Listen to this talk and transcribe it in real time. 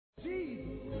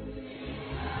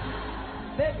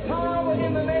There's power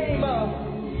in the name of.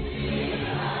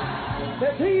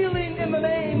 There's healing in the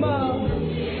name of.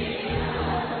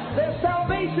 There's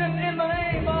salvation in the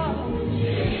name of.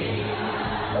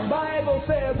 The Bible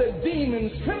says that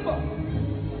demons tremble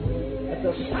at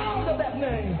the sound of that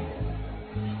name.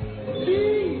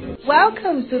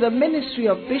 Welcome to the ministry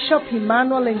of Bishop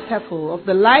Emmanuel Intefel of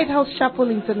the Lighthouse Chapel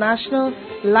International,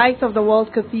 Light of the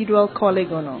World Cathedral,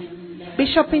 Kolegono.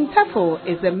 Bishop Intefel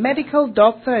is a medical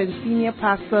doctor and senior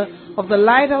pastor of the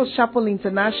Lighthouse Chapel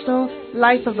International,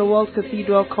 Light of the World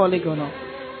Cathedral, Kolegono.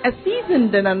 A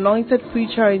seasoned and anointed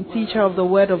preacher and teacher of the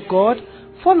Word of God,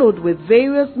 followed with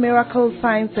various miracles,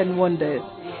 signs, and wonders.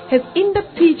 His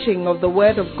in-depth teaching of the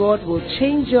Word of God will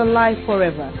change your life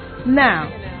forever. Now,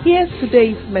 here's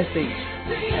today's message.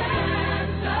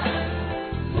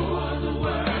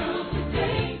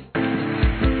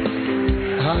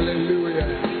 Hallelujah.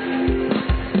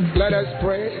 Let us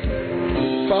pray.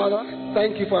 Father,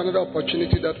 thank you for another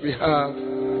opportunity that we have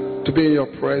to be in your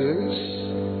presence.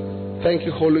 Thank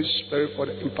you, Holy Spirit, for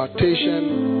the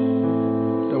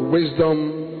impartation, the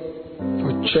wisdom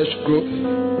for church growth,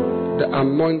 the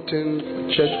anointing for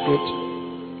church growth,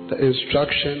 the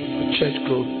instruction for church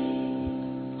growth.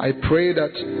 I pray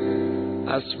that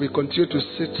as we continue to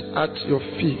sit at your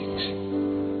feet,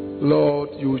 Lord,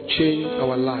 you will change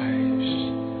our lives.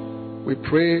 We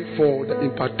pray for the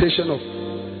impartation of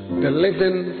the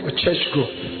living for church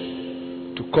growth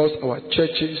to cause our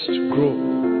churches to grow.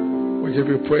 We give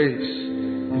you praise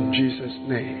in Jesus'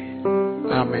 name.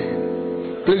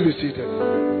 Amen. Please be seated.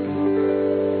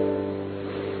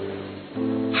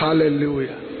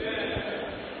 Hallelujah.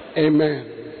 Amen.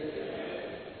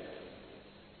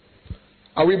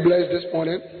 Are we blessed this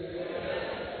morning?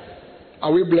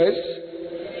 Are we blessed?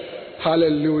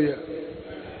 Hallelujah.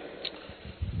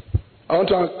 I want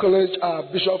to acknowledge our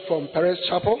bishop from Perez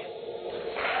Chapel.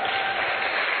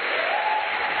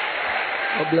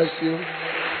 God bless you.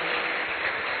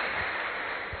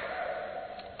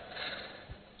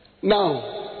 Now,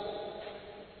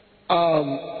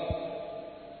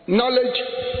 knowledge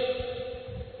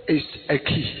is a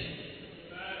key.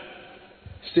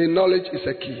 Say, knowledge is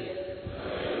a key.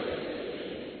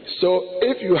 So,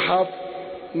 if you have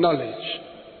knowledge,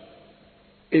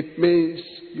 it means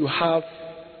you have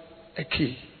a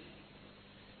key.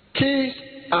 Keys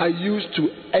are used to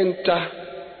enter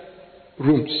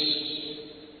rooms.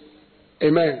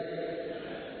 Amen.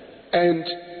 And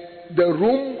the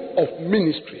room of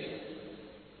ministry,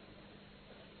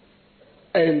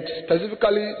 and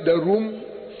specifically the room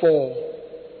for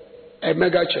a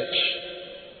mega church,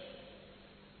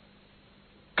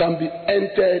 can be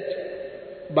entered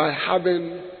by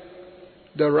having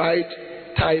the right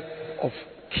type of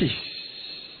keys.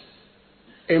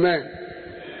 Amen.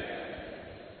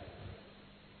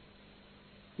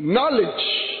 Knowledge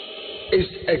is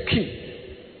a key.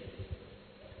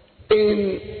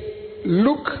 In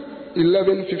Luke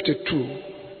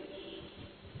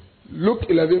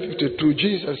 11:52,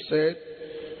 Jesus said,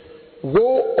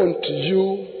 "Woe unto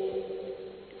you,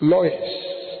 lawyers,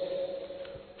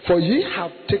 for ye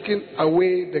have taken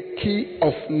away the key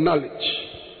of knowledge.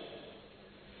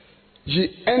 Ye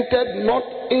entered not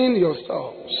in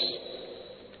yourselves,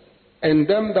 and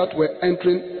them that were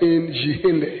entering in ye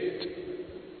hindered."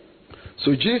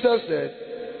 So Jesus said,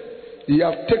 "Ye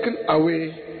have taken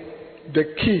away the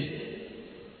key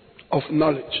of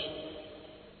knowledge."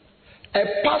 A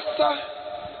pastor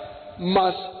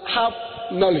must have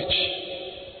knowledge.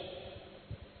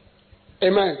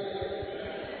 Amen.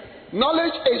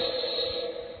 Knowledge is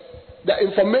the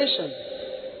information,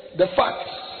 the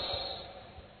facts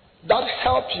that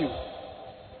help you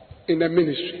in the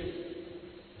ministry.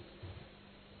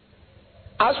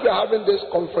 As we are having this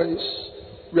conference,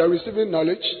 we are receiving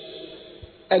knowledge,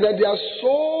 and then there are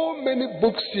so many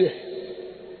books here.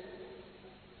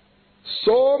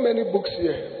 So many books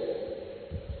here.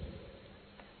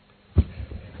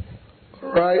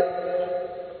 Right?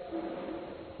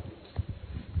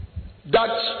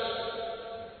 That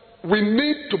we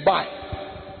need to buy.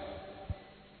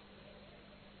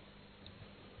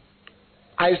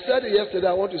 I said it yesterday,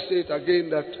 I want to say it again,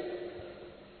 that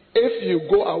if you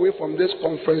go away from this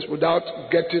conference without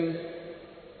getting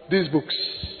these books,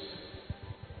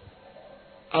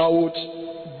 I would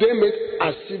deem it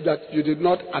as if that you did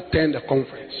not attend the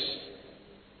conference.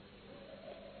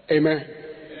 Amen.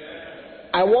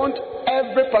 I want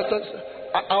every person.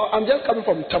 I'm just coming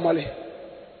from Tamale.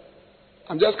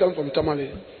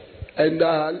 And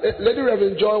Lady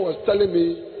Reverend Joy was telling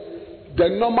me the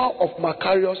number of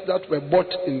Macarius that were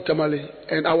bought in Tamale,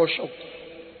 and I was shocked.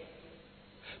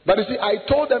 But you see, I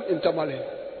told them in Tamale,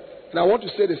 and I want to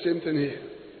say the same thing here.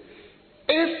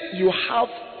 If you have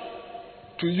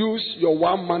to use your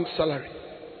 1 month salary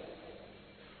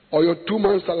or your 2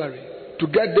 month salary to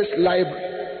get this library,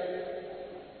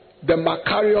 the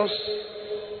Macarius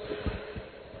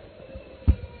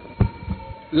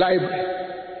Library,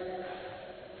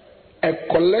 a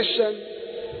collection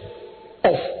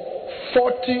of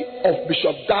 40 of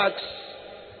Bishop Dag's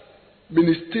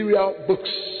ministerial books.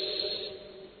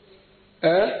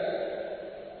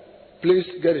 Please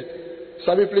get it.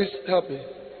 Sabi, please help me.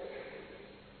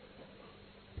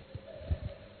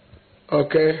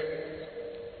 Okay.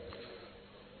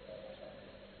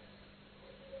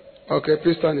 Okay,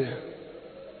 please stand here.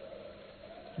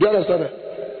 Do you understand that?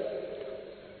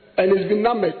 And it's been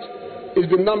numbered. It's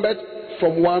been numbered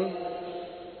from 1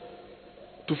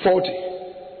 to 40.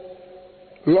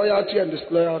 Loyalty and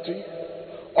disloyalty.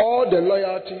 All the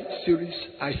loyalty series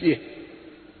are here.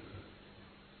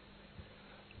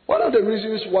 One of the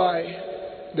reasons why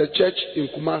the church in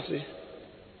Kumasi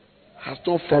has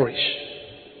not flourished,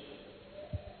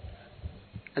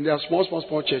 and there are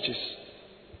small churches,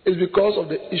 is because of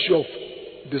the issue of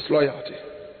disloyalty.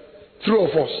 Three of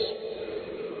us.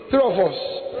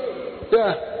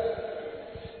 Yeah.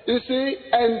 You see,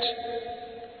 and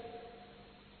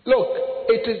look,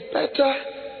 it is better,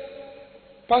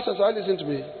 pastors, listen to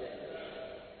me.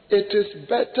 It is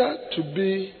better to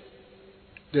be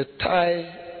the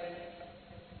thigh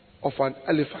of an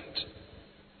elephant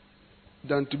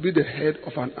than to be the head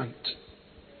of an ant.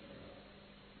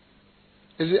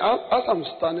 You see, as I'm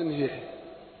standing here,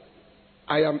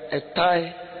 I am a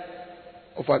thigh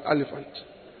of an elephant.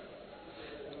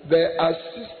 There are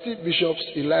 60 bishops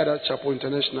in Light Chapel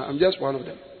International. I'm just one of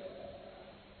them.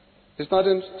 It's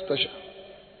nothing special.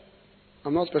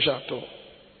 I'm not special at all.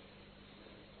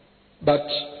 But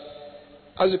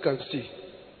as you can see,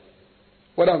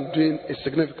 what I'm doing is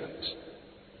significant.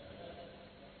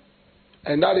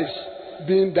 And that is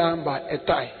being done by a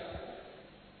thigh.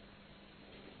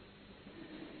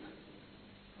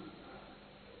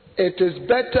 It is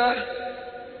better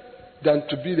than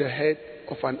to be the head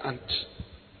of an ant.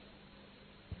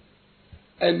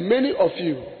 And many of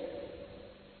you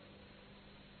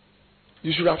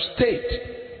should have stayed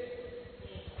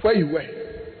where you were.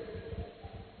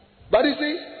 But you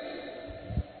see,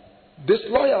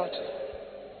 disloyalty.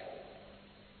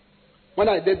 When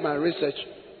I did my research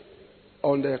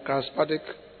on the charismatic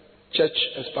church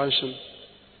expansion,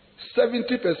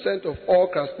 70% of all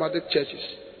charismatic churches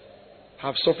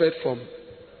have suffered from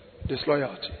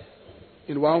disloyalty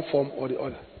in one form or the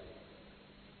other.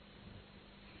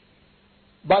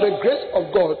 By the grace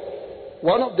of God,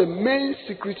 one of the main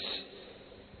secrets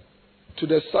to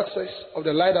the success of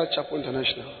the Light Chapel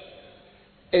International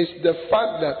is the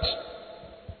fact that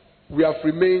we have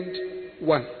remained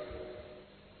one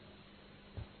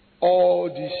all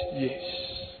these years.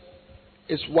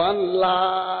 It's one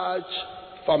large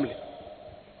family.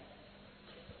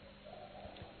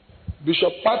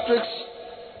 Bishop Patrick's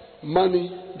money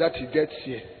that he gets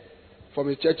here from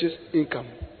the church's income,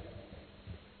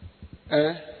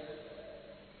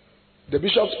 the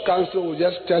bishop's council will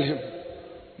just tell him,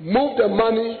 move the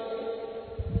money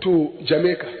to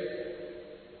Jamaica,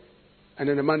 and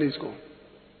then the money is gone.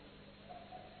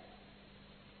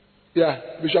 Yeah,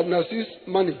 Bishop Nasir's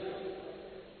money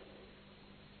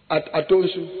at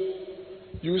Atonsu.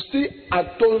 You see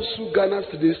Atonsu Ghana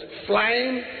cedis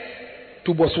flying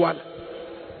to Botswana.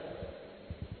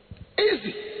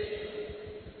 Easy.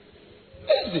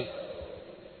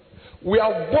 We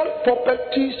have bought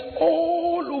properties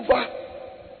all over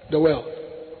the world.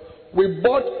 We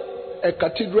bought a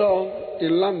cathedral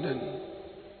in London,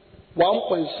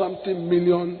 1.something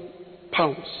million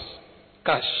pounds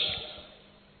cash.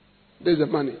 There's the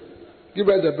money. Give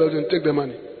us the building, take the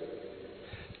money.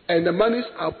 And the monies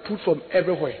are put from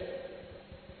everywhere.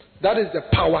 That is the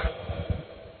power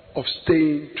of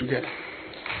staying together.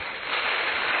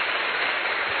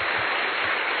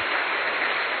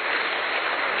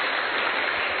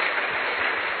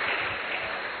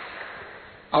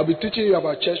 I'll be teaching you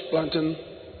about church planting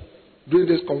during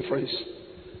this conference.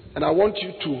 And I want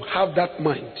you to have that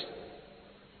mind.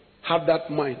 Have that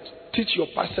mind. Teach your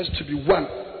pastors to be one.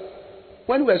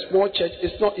 When we're a small church,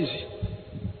 it's not easy.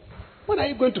 When are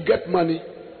you going to get money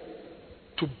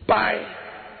to buy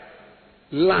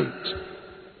land?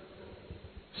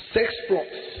 6 plots.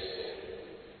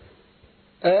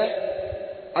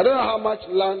 I don't know how much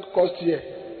land costs here.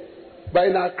 But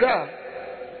in Accra,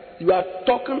 you are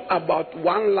talking about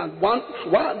one land,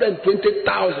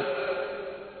 120,000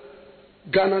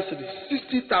 Ghana cedis,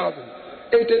 60,000,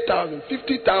 80,000,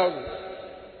 50,000.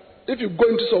 If you go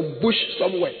into some bush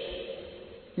somewhere,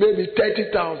 maybe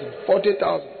 30,000,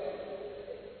 40,000.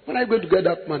 When are you going to get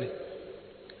that money?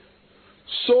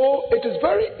 So it is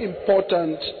very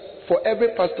important for every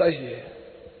pastor here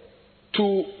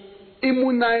to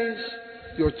immunize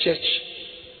your church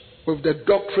with the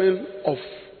doctrine of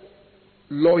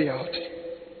loyalty,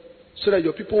 so that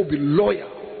your people will be loyal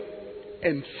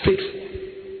and faithful.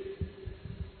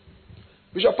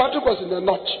 Bishop Patrick was in the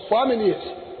north for how many years?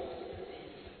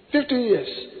 15 years.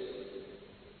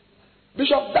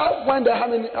 Bishop Dag went there how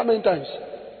many times?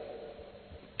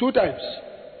 2 times.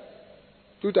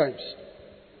 2 times.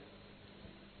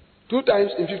 2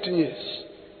 times in 15 years.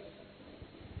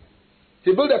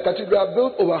 He built a cathedral,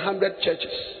 built over 100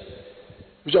 churches.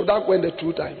 Bishop Dag went there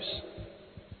 2 times.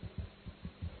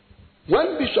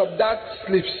 When Bishop Dag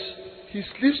sleeps, he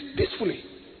sleeps peacefully.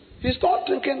 He's not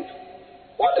thinking,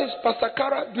 what is Pastor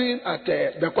Kara doing at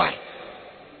Bekwai?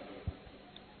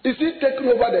 Is he taking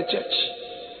over the church?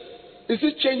 Is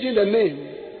he changing the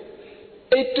name?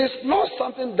 It is not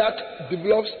something that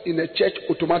develops in a church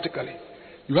automatically.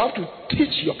 You have to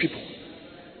teach your people.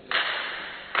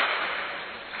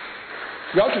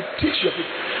 You have to teach your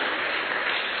people.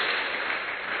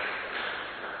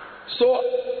 So,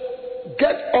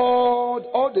 get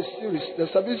all the series, the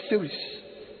service series,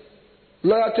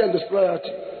 loyalty and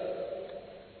disloyalty.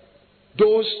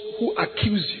 Those who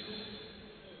accuse you,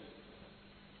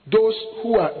 those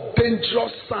who are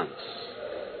dangerous sons.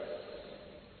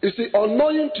 You see,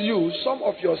 unknowing to you, some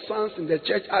of your sons in the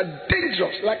church are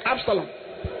dangerous, like Absalom.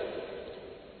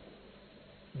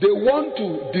 They want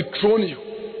to dethrone you.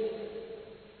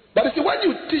 But you see, when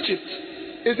you teach it,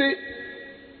 you see,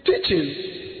 teaching,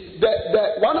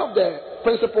 one of the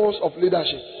principles of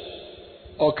leadership,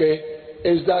 okay,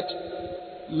 is that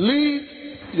lead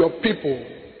your people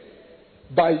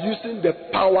by using the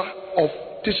power of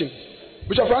teaching.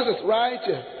 Bishop Francis, right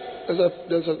here.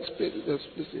 There's a space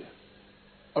here.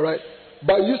 All right.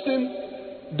 By using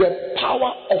the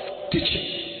power of teaching.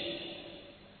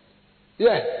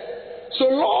 Yeah. So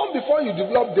long before you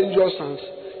develop dangerous sons,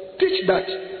 teach that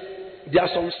there are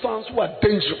some sons who are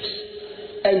dangerous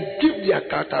and give their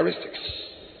characteristics.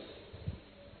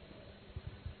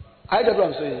 I get what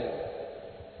I'm saying.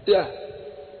 Yeah.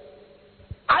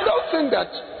 I don't think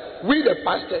that we, the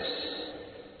pastors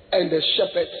and the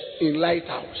shepherds in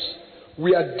Lighthouse,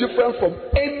 we are different from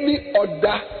any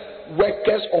other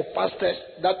workers or pastors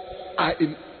that are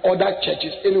in other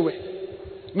churches anyway.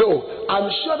 No, I'm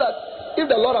sure that if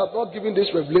the Lord has not given this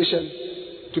revelation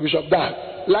to Bishop Dag,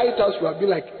 Lighthouse will have been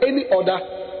like any other.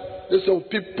 There's some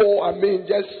people, I'm going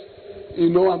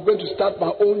to start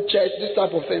my own church, this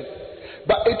type of thing.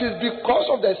 But it is because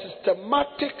of the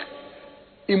systematic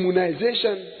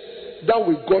immunization that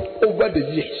we got over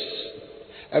the years.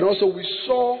 And also we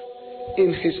saw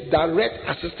in his direct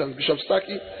assistants, Bishop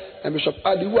Saki and Bishop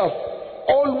Adi, who have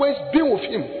always been with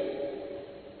him,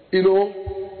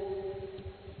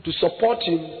 to support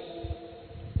him.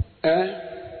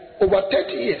 Over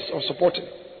 30 years of supporting.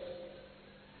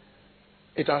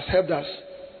 It has helped us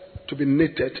to be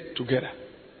knitted together.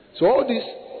 So all these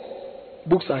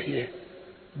books are here.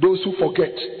 Those who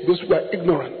forget, those who are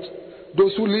ignorant,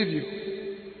 those who leave you,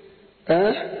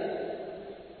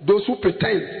 those who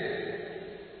pretend,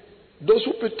 those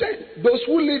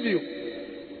who leave you.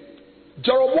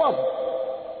 Jeroboam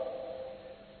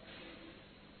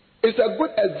is a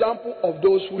good example of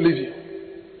those who leave you.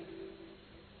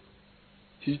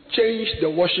 He changed the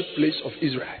worship place of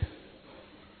Israel.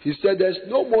 He said there's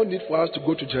no more need for us to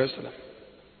go to Jerusalem.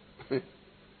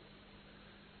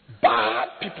 Bad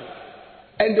people.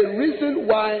 And the reasons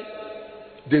why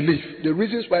they leave,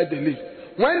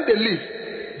 when they leave,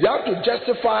 they have to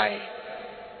justify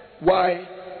why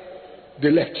they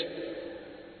left.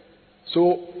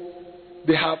 So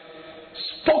they have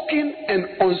spoken and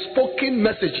unspoken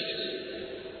messages.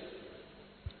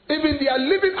 Even they are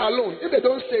living alone, if they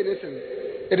don't say anything,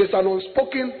 it is an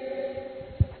unspoken.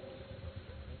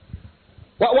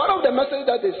 One of the messages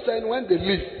that they send when they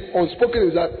leave unspoken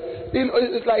is that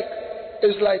it's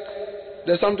like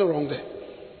there's something wrong there.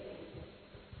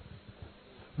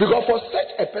 Because for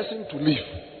such a person to leave,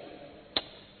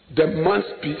 there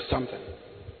must be something.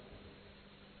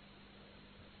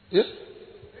 Yes?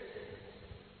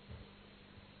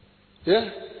 Yeah.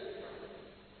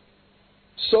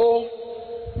 So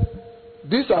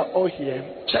these are all here.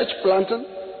 Church planting,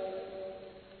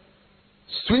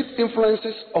 sweet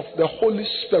influences of the Holy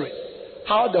Spirit.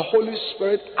 How the Holy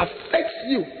Spirit affects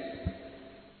you.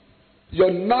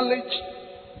 Your knowledge,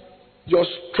 your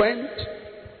strength,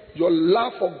 your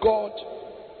love for God.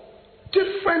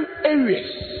 Different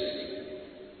areas.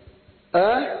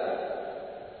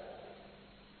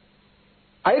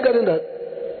 Are you getting that?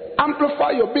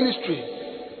 Amplify your ministry.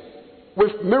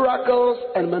 with miracles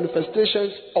and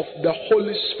manifestations of the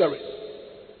Holy Spirit.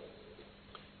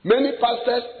 Many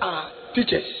pastors are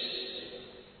teachers.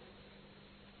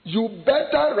 You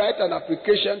better write an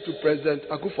application to President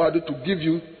Akufo-Addo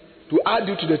to add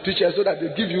you to the teachers so that they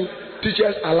give you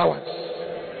teachers allowance.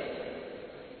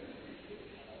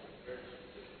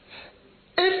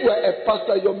 If you are a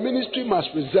pastor, your ministry must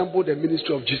resemble the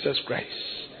ministry of Jesus Christ.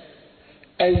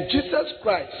 And Jesus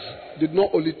Christ did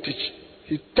not only teach,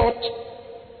 he taught,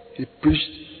 he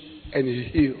preached, and he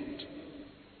healed.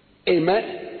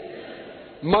 Amen.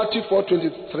 Matthew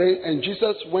 4:23, and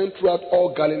Jesus went throughout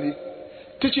all Galilee,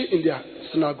 teaching in their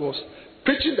synagogues,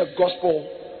 preaching the gospel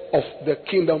of the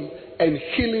kingdom, and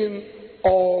healing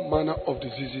all manner of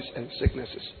diseases and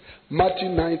sicknesses. Matthew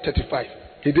 9:35,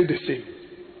 he did the same.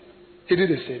 He did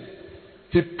the same.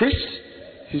 He preached,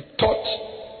 he taught,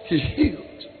 he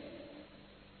healed.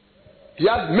 He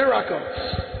had miracles.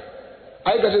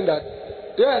 Are you getting that?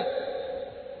 Yeah.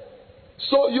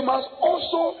 So you must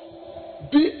also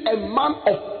be a man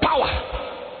of power.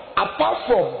 Apart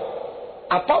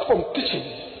from teaching,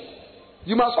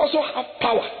 you must also have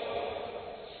power.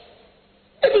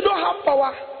 If you don't have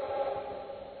power,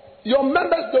 your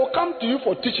members, they will come to you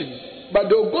for teaching, but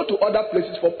they will go to other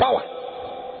places for power.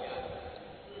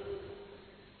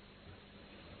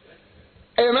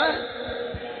 Amen.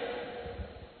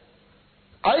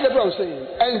 Are you getting what I'm saying?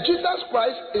 And Jesus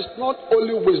Christ is not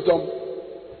only wisdom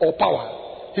or power.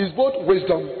 He's both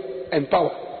wisdom and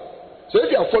power. So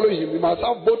if you are following him, you must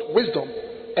have both wisdom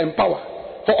and power.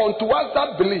 For unto us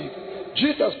that believe,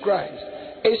 Jesus Christ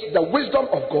is the wisdom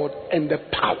of God and the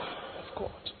power of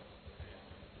God.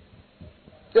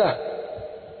 Yeah.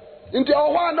 In the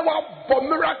one of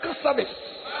miracle service.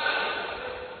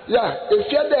 Yeah.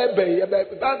 If you're there, be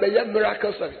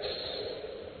miracle service.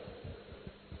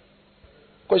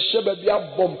 Because she be a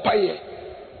bompaye.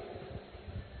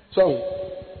 So,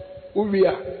 we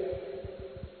are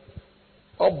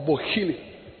of healing.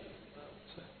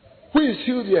 Who is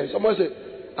healed here? Someone said,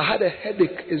 I had a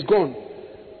headache, it's gone.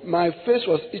 My face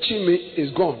was itching me,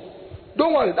 it's gone.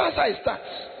 Don't worry, that's how it starts.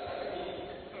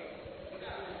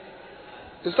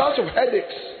 It starts with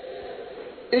headaches.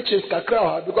 Itches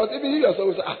kakra, because even you yourself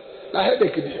will say, a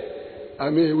headache. I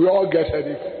mean, we all get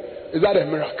headache. Is that a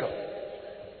miracle?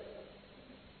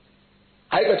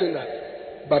 Are you getting that?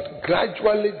 But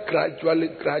gradually,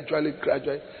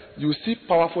 you see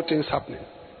powerful things happening.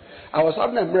 I was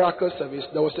having a miracle service.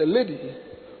 There was a lady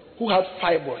who had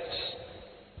fibroids.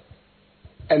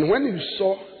 And when you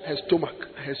saw her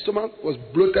stomach was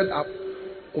bloated up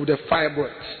with the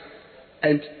fibroids.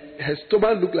 And her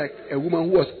stomach looked like a woman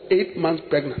who was 8 months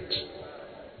pregnant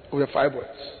with the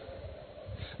fibroids.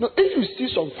 Now, if you see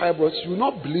some fibroids, you will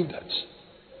not believe that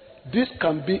this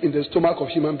can be in the stomach of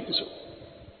human beings.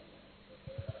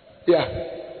 Yeah.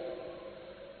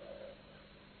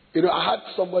 You know, I had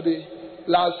somebody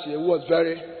last year who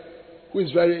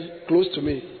is very close to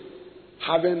me,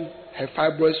 having her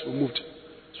fibroids removed.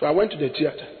 So I went to the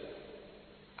theater.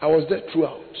 I was there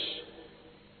throughout.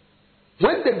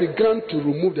 When they began to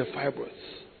remove the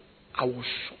fibroids, I was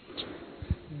shocked.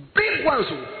 Big ones.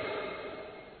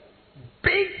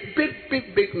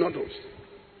 Big nodules.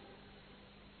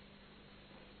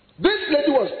 This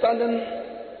lady was standing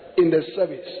in the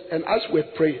service, and as we were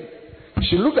praying,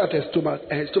 she looked at her stomach,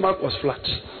 and her stomach was flat.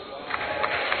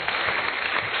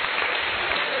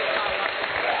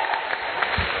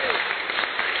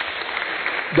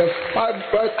 The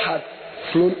fibroid had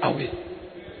flown away.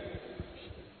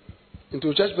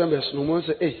 Into church members, no one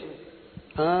said, hey,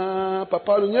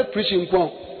 Papa, you're preaching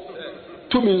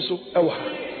 2 minutes.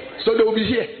 So they will be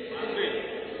here.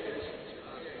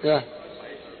 Yeah.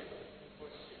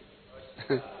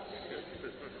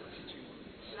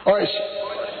 Alright.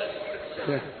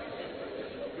 Yeah.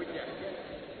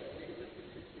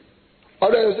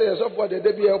 Other you say yourself what they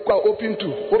be open to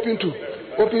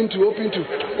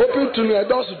no,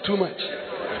 that's too much.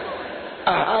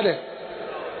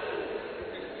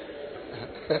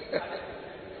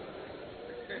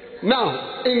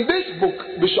 Now, in this book,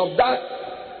 Bishop Dag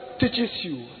teaches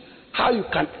you how you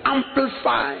can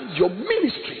amplify your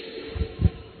ministry.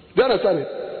 Do you understand it?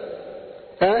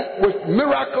 With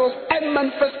miracles and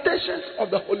manifestations of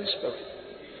the Holy Spirit.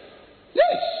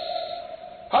 Yes.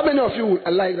 How many of you would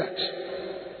like that?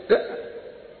 Yeah.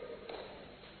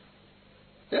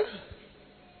 Yeah.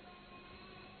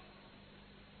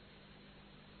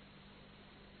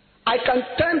 I can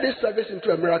turn this service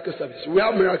into a miracle service. We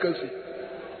have miracles here.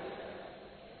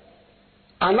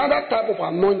 Another type of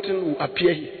anointing will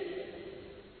appear here.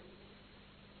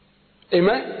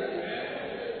 Amen?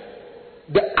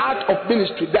 The art of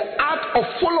ministry, the art of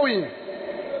following.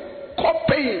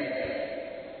 copying.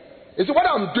 You see what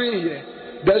I'm doing here?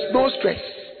 There's no stress.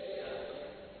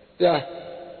 Yeah.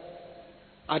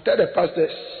 I tell the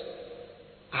pastors,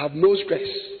 I have no stress.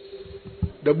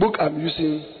 The book I'm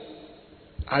using,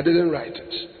 I didn't write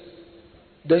it.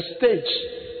 The stage,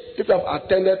 if I've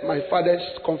attended my father's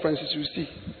conferences, you see,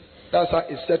 that's how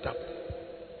it's set up.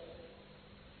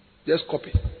 Just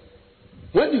copy.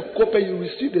 When you copy, you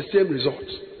receive the same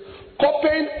results.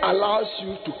 Copying allows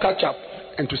you to catch up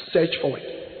and to search for it.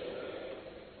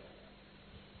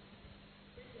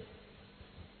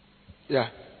 Yeah.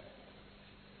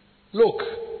 Look,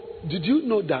 did you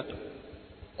know that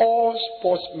all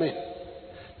sportsmen,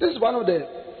 this is one of the,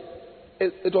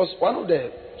 it was one of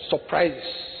the surprises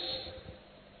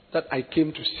that I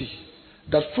came to see,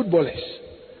 that footballers,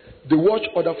 they watch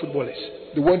other footballers,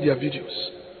 they watch their videos.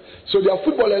 So there are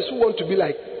footballers who want to be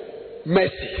like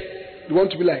Messi, they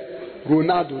want to be like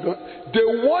Ronaldo. They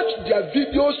watch their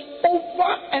videos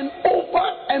over and over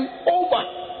and over.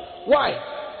 Why?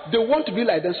 They want to be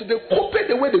like them, so they copy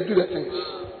the way they do the things.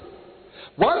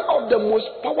 One of the most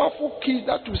powerful keys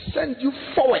that will send you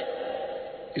forward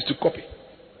is to copy.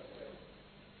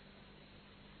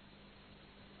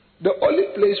 The only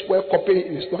place where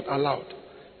copying is not allowed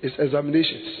is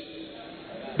examinations.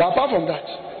 But apart from that,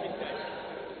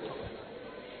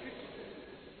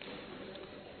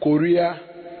 Korea,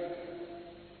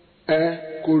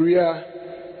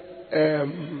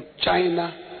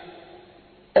 China,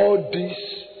 all these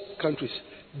countries,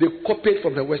 they copied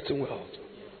from the Western world.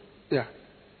 Yeah.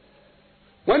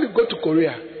 When you go to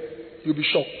Korea, you'll be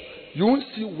shocked. You won't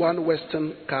see one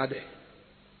Western car there.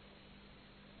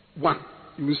 One.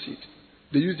 You will see it.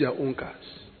 They use their own cars.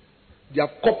 They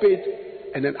have copied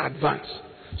and then advanced.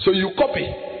 So you copy.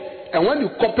 And when you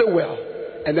copy well,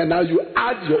 and then now you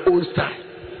add your own style.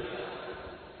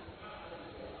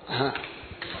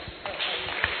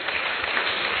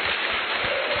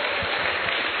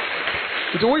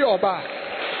 It's a way or bad.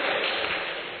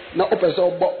 Now open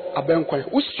so a banquet.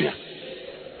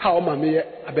 How mammy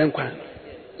a banquet?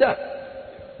 Yeah.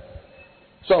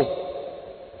 So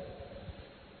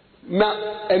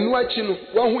na enwachi no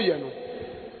wan hu ye no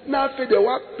na afi de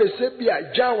wa pese bi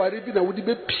a jawari bi na wodi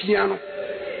be piano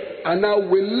ana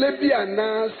wele bi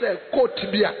ana say coat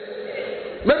bi a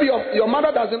maybe your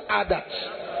mother doesn't add that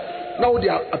now they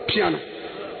are a piano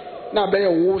now be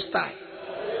your whole style.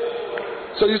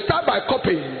 So you start by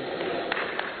copying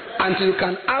until you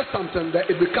can add something that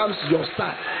it becomes your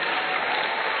style.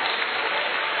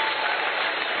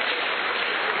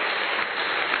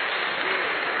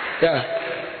 Yeah.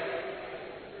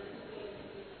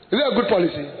 Is it a good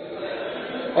policy?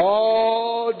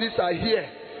 All these are here.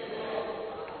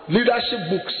 Leadership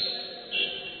books.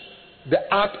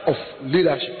 The art of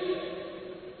leadership.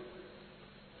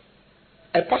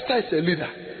 A pastor is a leader.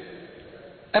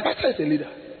 A pastor is a leader.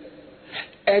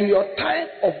 And your type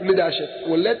of leadership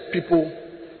will let people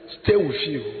stay with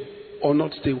you or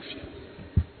not stay with you.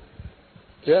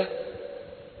 Yeah?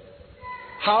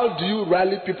 How do you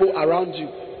rally people around you?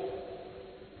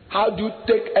 How do you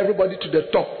take everybody to the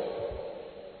top?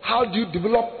 How do you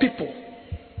develop people?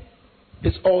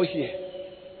 It's all here.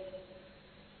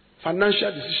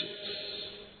 Financial decisions.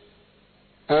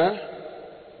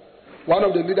 One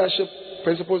of the leadership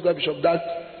principles that Bishop Dag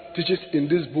teaches in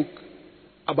this book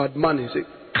about money is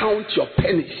count your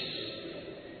pennies.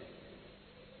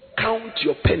 Count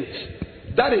your pennies.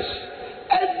 That is,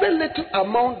 every little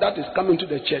amount that is coming to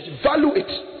the church, value it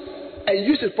and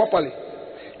use it properly.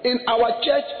 In our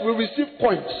church, we receive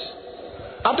coins.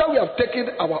 After we have taken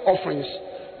our offerings,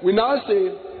 we now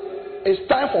say, it's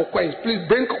time for coins. Please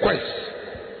bring coins.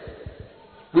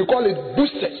 We call it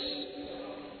boosters.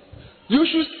 You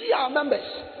should see our members.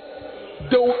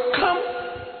 They will come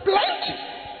plenty.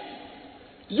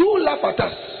 You laugh at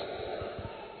us.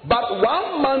 But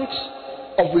 1 month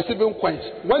of receiving coins,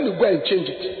 when you go and change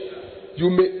it, you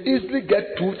may easily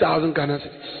get 2,000 Ghana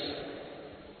cedis.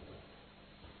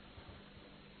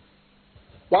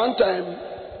 One time,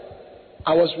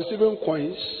 I was receiving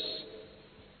coins,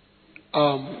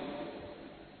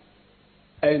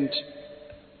 and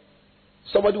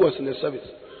somebody was in the service.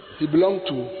 He belonged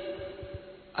to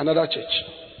another church.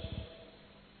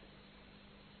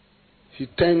 He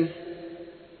turned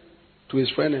to his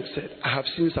friend and said, I have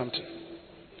seen something.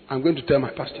 I'm going to tell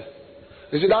my pastor.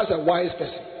 He said, that's a wise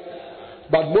person.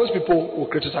 But most people will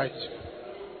criticize you.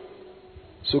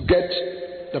 So get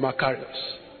the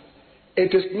Macarius.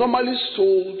 It is normally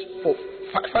sold for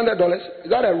 $500. Is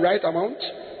that a right amount?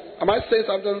 Am I saying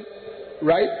something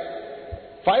right?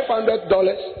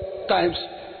 $500 times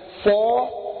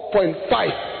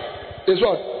 4.5 is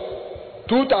what?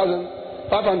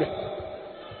 2,500.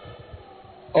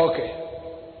 Okay.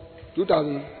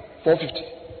 2,450.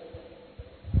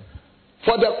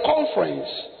 For the conference,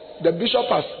 the bishop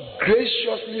has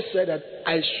graciously said that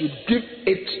I should give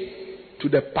it to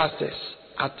the pastors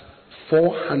at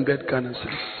 400 Ghana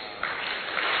cedis.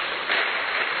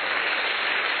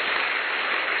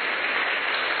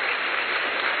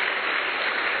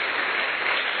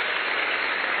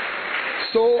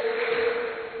 So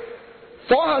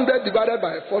 400 divided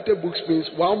by 40 books means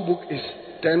one book is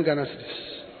 10 Ghana cedis.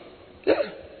 Yeah.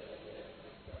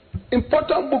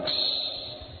 Important books.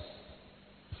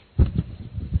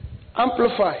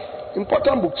 Amplify.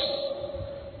 Important books.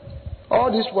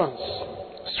 All these ones.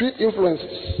 Sweet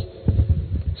influences.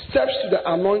 Steps to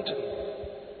the anointing.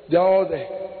 They are all there.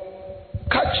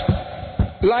 Catch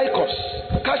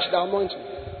Lycos. Catch the anointing.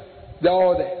 They are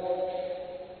all there.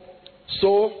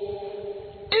 So,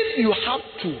 if you have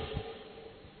to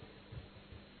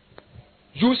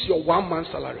use your 1 month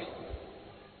salary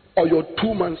or your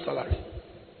 2 month salary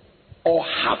or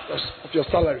half of your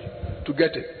salary to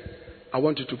get it, I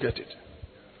want you to get it.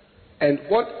 And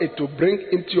what it will bring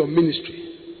into your ministry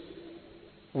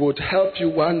would help you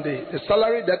one day. The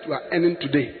salary that you are earning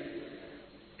today,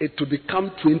 it will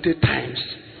become 20 times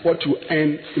what you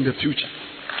earn in the future.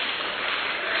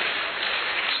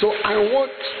 So I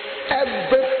want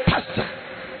every pastor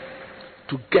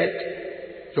to get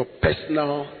your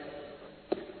personal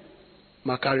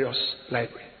Macarius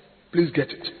library. Please get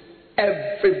it.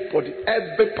 Everybody,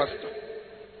 every pastor.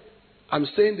 I'm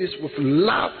saying this with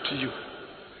love to you.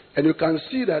 And you can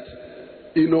see that,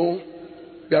 we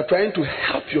are trying to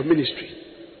help your ministry.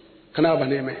 Can I have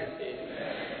an amen?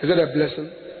 Is it a blessing?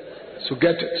 So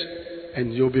get it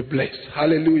and you'll be blessed.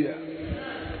 Hallelujah.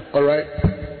 All right.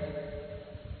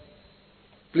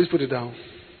 Please put it down.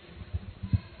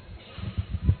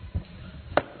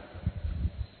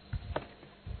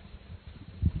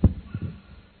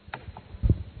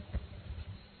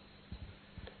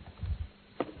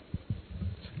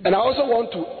 And I also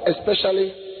want to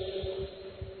especially,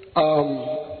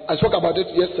 I spoke about it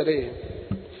yesterday.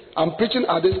 I'm preaching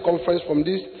at this conference from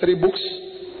these 3 books.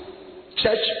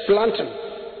 Church planting.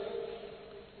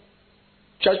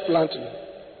 Church planting.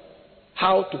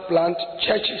 How to plant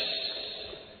churches.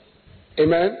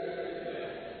 Amen.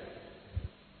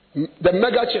 The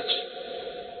mega church.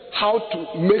 How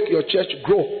to make your church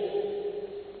grow.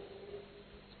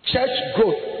 Church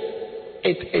growth.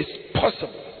 It is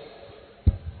possible.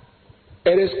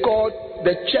 It is called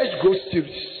the Church Growth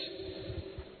Series.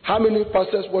 How many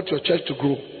pastors want your church to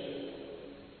grow?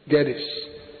 Get this.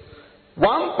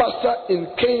 One pastor in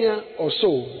Kenya or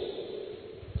so,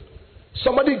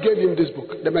 somebody gave him this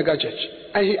book, The Mega Church.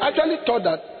 And he actually thought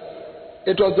that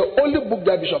it was the only book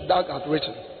that Bishop Dag had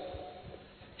written.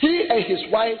 He and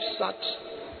his wife sat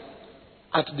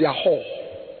at their hall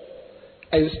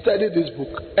and studied this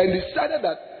book. And decided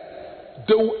that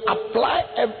they will apply,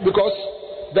 because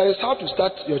there is how to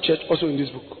start your church also in this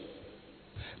book.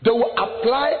 They will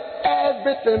apply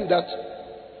everything that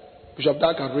Bishop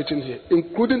Dag had written here,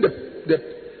 including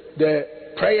the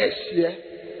prayers here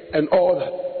and all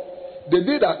that. They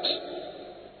did that,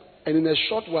 and in a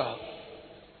short while,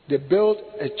 they built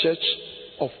a church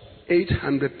of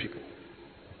 800 people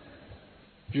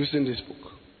using this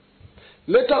book.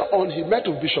 Later on, he met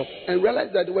with Bishop and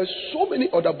realized that there were so many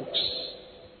other books.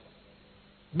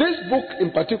 This book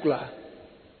in particular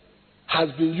has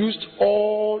been used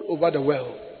all over the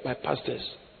world by pastors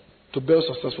to build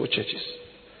successful churches.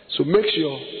 So make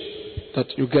sure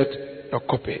that you get a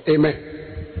copy. Amen.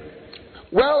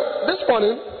 Well, this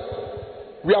morning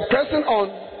we are pressing on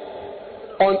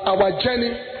our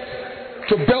journey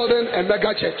to building a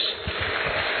mega church.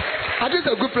 I think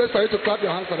it's a good place for you to clap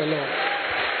your hands for the Lord.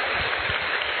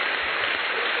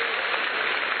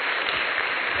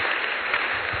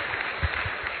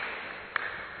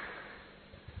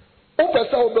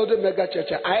 Building mega church.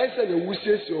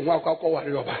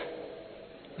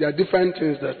 There are different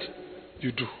things that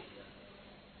you do.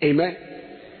 Amen.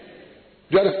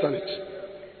 Do you understand it?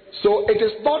 So it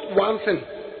is not one thing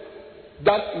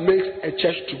that makes a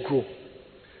church to grow.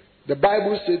 The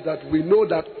Bible says that we know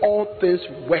that all things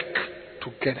work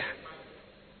together.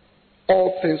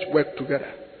 All things work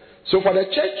together. So for the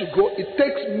church to grow, it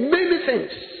takes many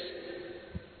things.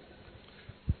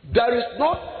 There is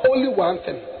not only one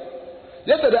thing.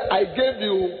 Yesterday I gave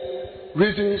you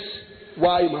reasons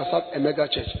why you must have a mega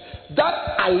church.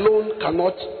 That alone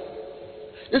cannot.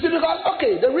 You see, because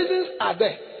the reasons are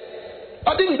there.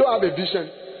 I think you don't have a vision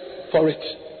for it.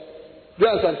 Do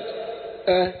you understand?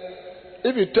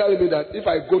 If you tell me that if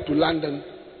I go to London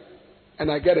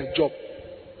and I get a job,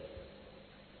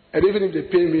 and even if they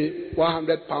pay me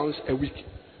 £100 a week,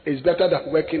 is better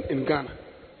than working in Ghana.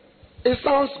 It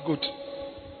sounds good.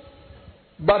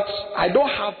 But I don't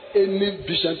have any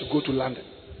vision to go to London.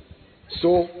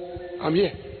 So I'm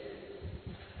here.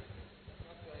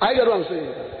 I get what I'm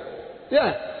saying?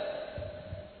 Yeah.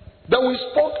 Then we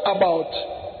spoke about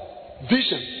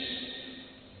vision,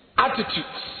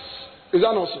 attitudes. Is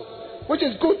that also? Which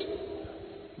is good.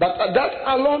 But that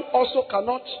alone also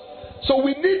cannot. So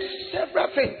we need several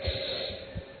things.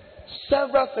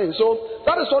 Several things. So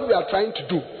that is what we are trying to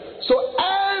do. So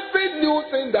every new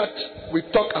thing that we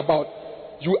talk about,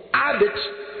 you add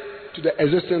it to the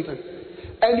existing thing.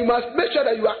 And you must make sure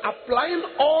that you are applying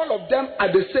all of them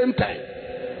at the same time.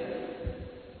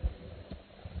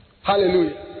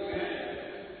 Hallelujah.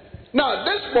 Now,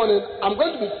 this morning, I'm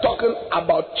going to be talking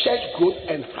about church growth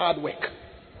and hard work.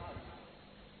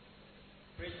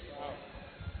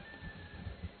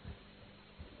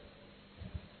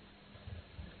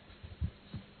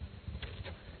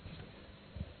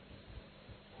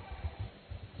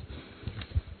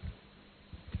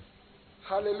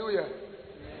 Hallelujah.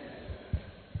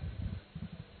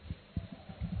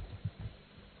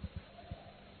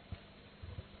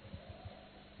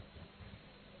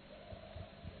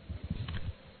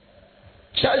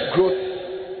 Church growth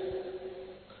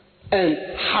and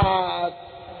hard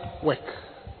work.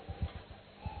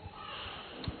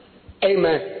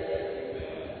 Amen.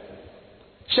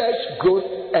 Church growth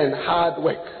and hard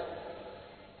work.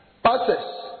 Pastors,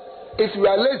 if you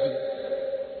are lazy,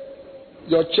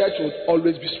 your church will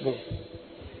always be small.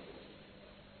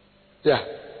 Yeah.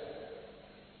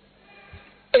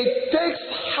 It takes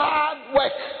hard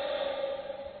work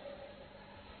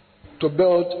to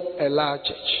build a large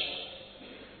church.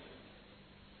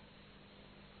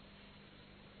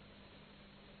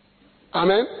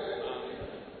 Amen.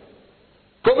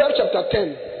 Proverbs chapter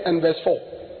 10 and verse 4.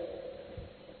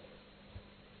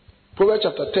 Proverbs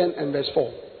chapter 10 and verse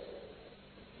 4.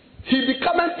 He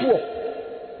becometh poor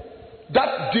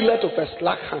that dealeth of a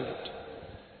slack hand,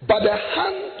 but the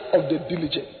hand of the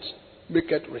diligent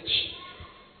maketh rich.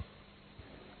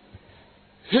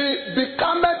 He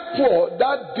becometh poor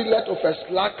that dealeth of a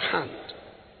slack hand.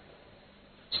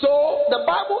 So the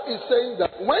Bible is saying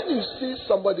that when you see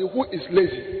somebody who is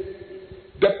lazy,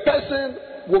 the person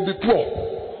will be poor.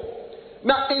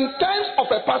 Now, in terms of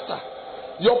a pastor,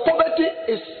 your poverty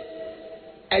is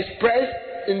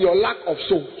expressed in your lack of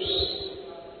souls.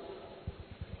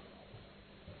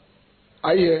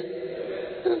 Are you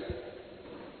here?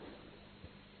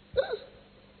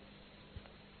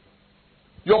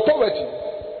 Your poverty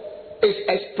is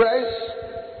expressed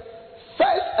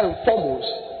first and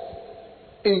foremost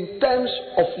in terms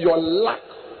of your lack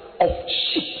of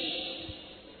sheep.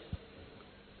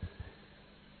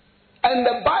 And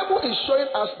the Bible is showing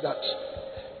us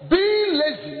that being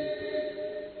lazy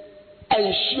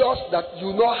ensures that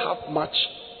you don't have much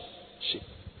sheep.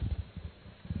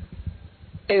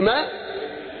 Amen?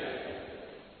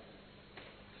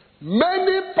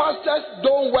 Many pastors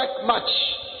don't work much.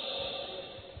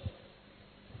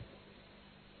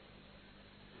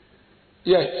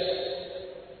 Yes.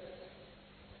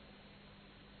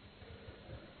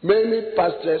 Many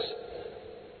pastors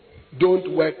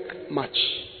don't work much.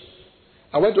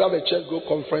 I went to have a church growth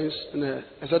conference in a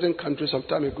certain country some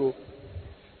time ago.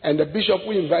 And the bishop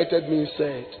who invited me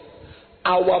said,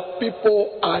 our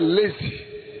people are lazy.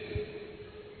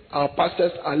 Our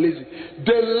pastors are lazy.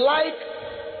 They like,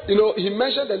 he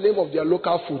mentioned the name of their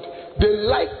local food. They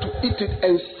like to eat it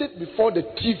and sit before the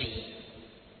TV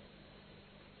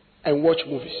and watch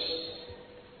movies.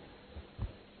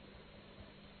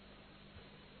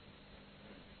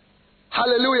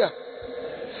 Hallelujah.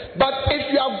 But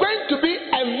if you are going to be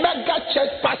a mega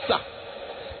church pastor,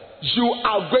 you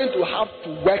are going to have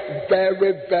to work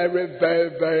very, very,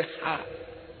 very, very hard.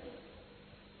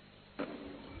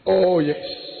 Oh, yes.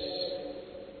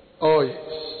 Oh, yes.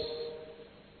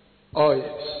 Oh,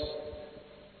 yes.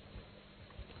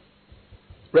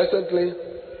 Recently,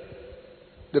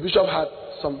 the bishop had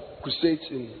some crusades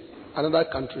in another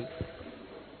country.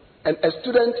 And a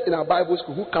student in our Bible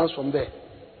school who comes from there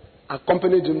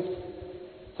accompanied him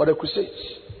for the crusades.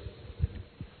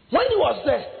 When he was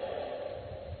there,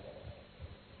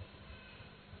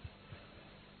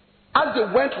 as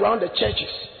they went around the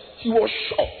churches, he was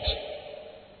shocked.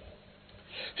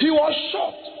 He was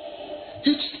shocked.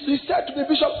 He said to the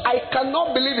bishop, I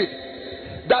cannot believe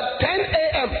it, that 10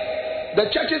 a.m. the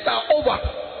churches are over.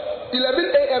 11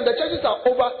 a.m. the churches are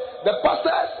over. The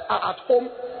pastors are at home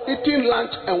eating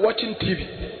lunch and watching TV.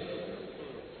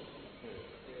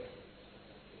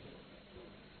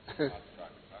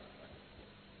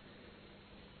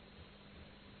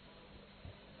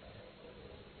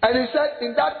 And he said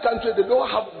in that country they don't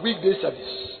have weekday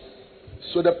service.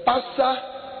 So the pastor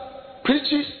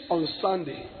preaches on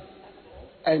Sunday,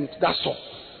 and that's all.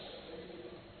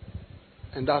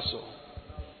 And that's all.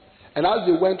 And as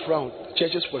they went round, the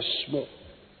churches were small.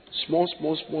 Small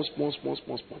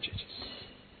churches.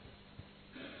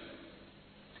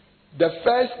 The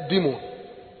first demon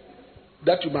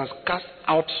that you must cast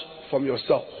out from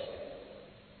yourself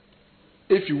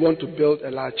if you want to build a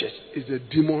large church is the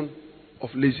demon of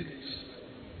laziness.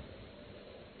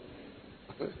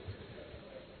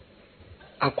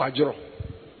 Akwadro.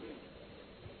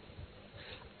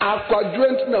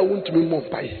 Akwadro na wuntumi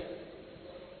mompai.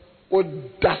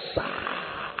 Odasa.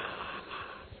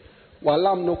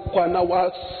 Walam no kwana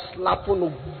wa slap no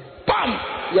bam.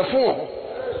 Ya phone.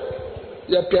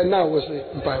 Ya piano was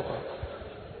mpai kwa.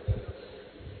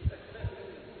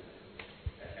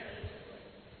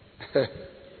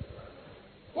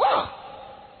 Wow.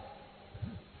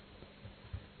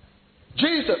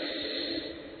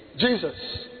 Jesus,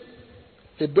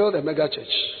 he built a mega church.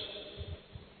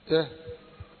 Yeah.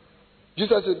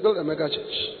 Jesus had built a mega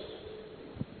church.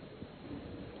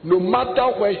 No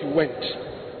matter where he went,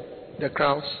 the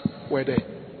crowds were there,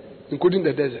 including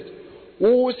the desert.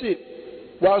 Who see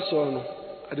was on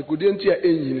at the good end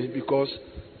because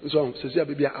so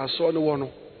baby I saw no one.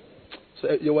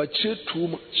 So you were cheered too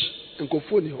much and go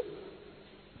for you.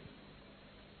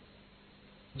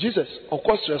 Jesus, of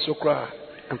course, so cry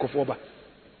and go for back.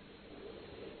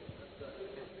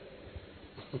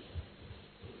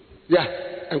 Yeah,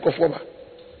 and go forward.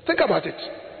 Think about it.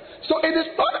 So it is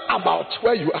not about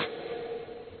where you are.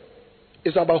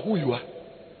 It's about who you are.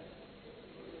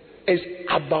 It's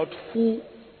about who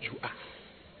you are.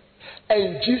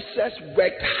 And Jesus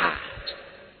worked hard.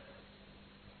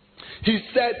 He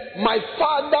said, my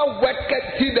Father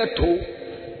worketh hitherto,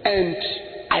 and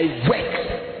I work.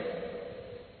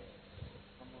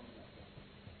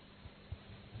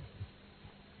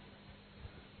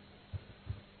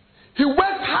 He worked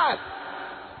hard.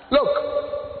 Look,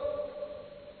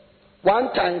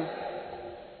 one time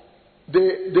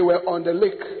they were on the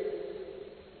lake,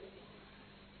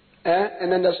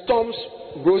 and then the storms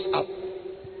rose up.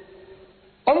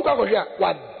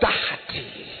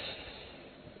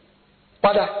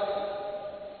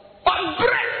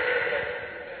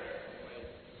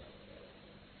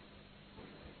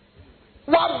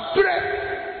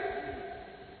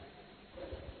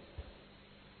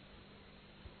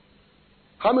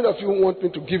 How many of you want me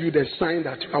to give you the sign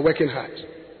that you are working hard?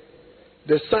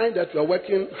 The sign that you are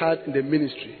working hard in the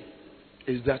ministry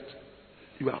is that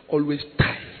you are always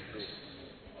tired.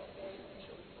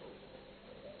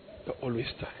 You're always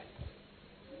tired.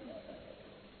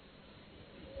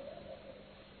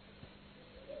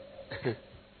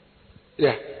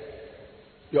 Yeah.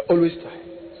 You're always tired.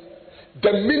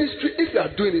 The ministry, if you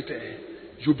are doing it,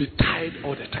 you'll be tired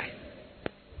all the time.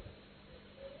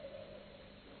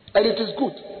 And it is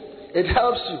good. It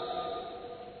helps you.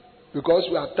 Because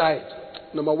we are tired.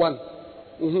 Number one.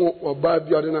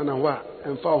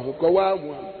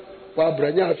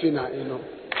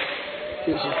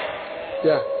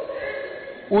 Yeah.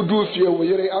 Udu fie wo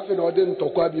yere afi na ode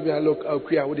ntokwa bi bi look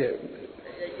akua wo de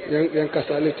yen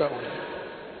kasa later on.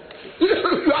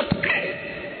 You are tired.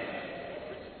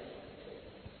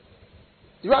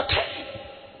 You are tired.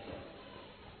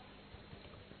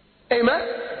 Amen.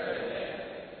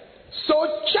 So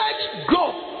church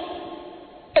growth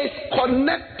is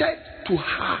connected to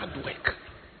hard work.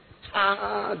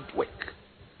 Hard work.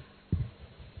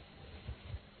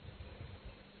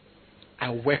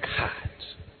 I work hard.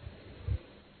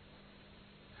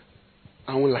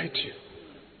 I won't lie to you.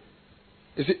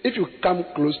 You see, if you come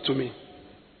close to me,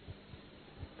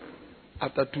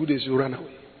 after 2 days you run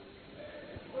away.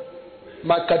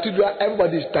 My cathedral,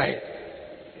 everybody is tired.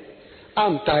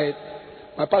 I'm tired.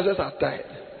 My pastors are tired.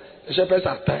 The shepherds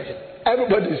are tired.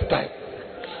 Everybody is tired.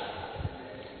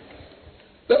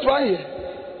 That's why here.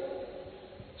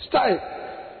 It's tired.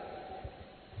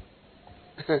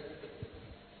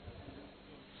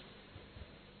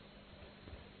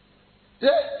 Yeah.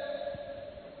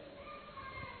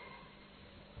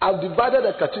 I've divided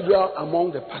the cathedral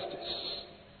among the pastors.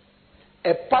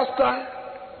 A pastor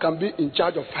can be in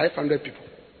charge of 500 people.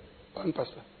 One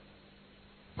pastor.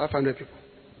 500 people.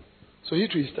 So he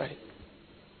too is tired.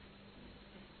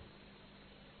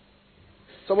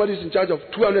 Somebody is in charge of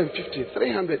 250,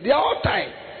 300. They are all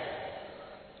tired.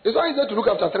 It's not easy to look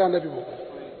after 300 people.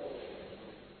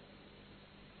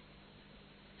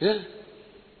 Yeah.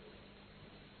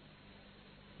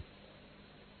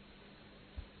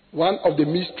 One of the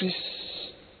mysteries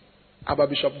about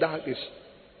Bishop Dag is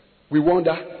we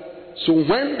wonder, so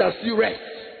when does he rest?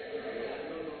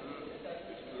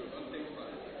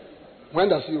 When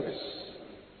does he rest?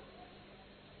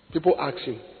 People ask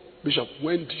him, Bishop,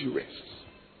 when do you rest?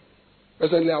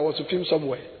 Recently, I was with him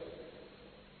somewhere.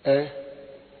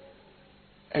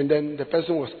 And then the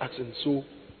person was asking, so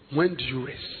when do you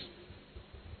rest?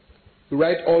 You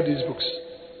write all these books.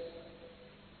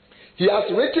 He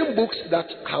has written books that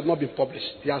have not been published.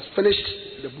 He has finished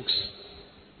the books.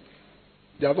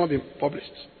 They have not been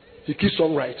published. He keeps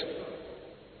on writing.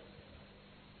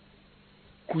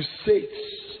 Crusades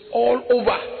all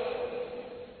over.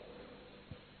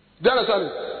 Do you understand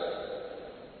it?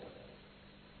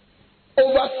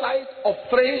 Oversight of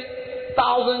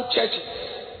 3,000 churches,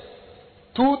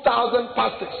 2,000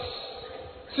 pastors,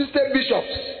 sister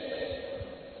bishops,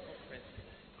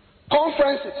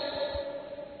 conferences.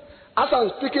 As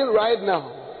I'm speaking right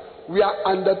now, we are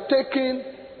undertaking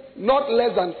not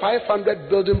less than 500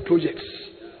 building projects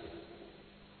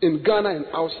in Ghana and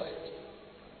outside.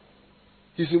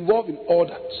 He's involved in all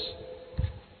that.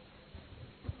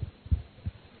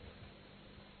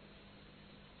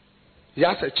 He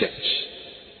has a church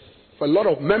for a lot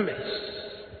of members.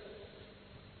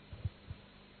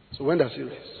 So when does he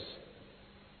rest?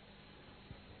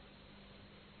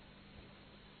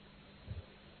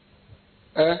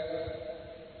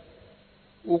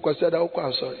 Who said that?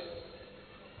 I'm sorry.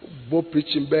 Bo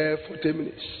preaching bare for 10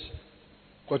 minutes.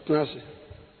 Kotnase.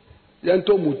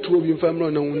 Yanto mutro bi famno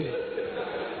na wuni.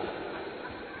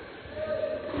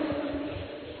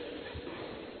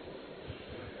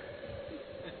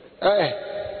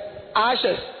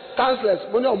 Ashes, councillors,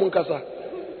 money omunkasa.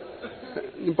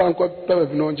 Nipa nko pebe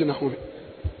bi no ngina ho.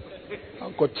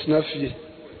 Anko tnafie.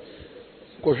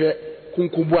 Ko hwe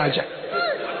kunkubu aja.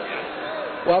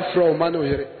 Wa from man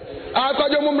ohere.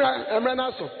 Akwaje mumra emre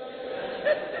na so.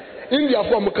 India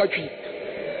for mukatwi.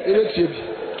 Ene tie bi.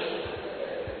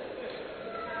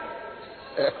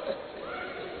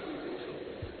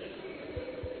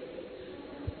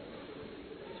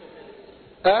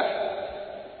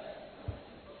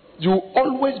 You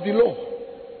always be low.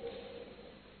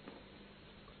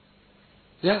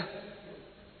 Yeah.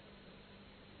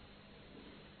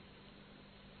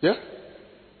 Yeah.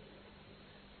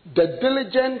 The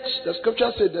diligent, the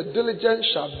scripture said, the diligent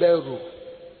shall bear rule,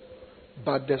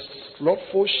 but the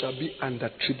slothful shall be under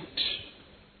tribute.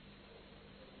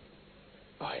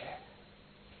 Oh, yeah.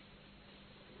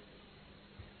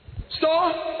 So,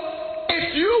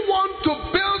 if you want to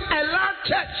build a large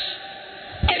church,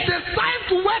 it is time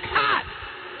to work hard.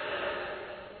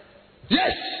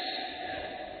 Yes.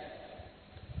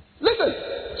 Listen,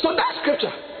 so that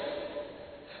scripture,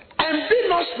 and be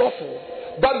not slothful,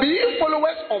 but be ye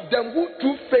followers of them who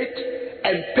through faith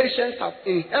and patience have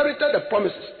inherited the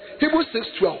promises. Hebrews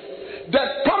 6:12. The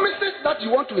promises that you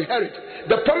want to inherit,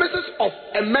 the promises of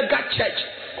a mega church,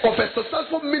 of a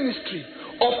successful ministry,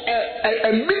 of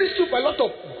a ministry with a lot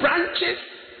of branches,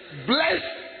 blessed,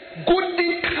 good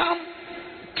income,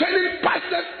 training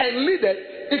pastors and leaders.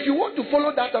 If you want to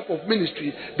follow that type of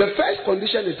ministry, the first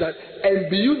condition is that, and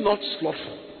be you not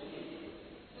slothful.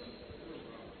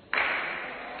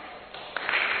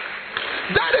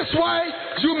 That is why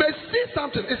you may see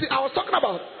something. You see, I was talking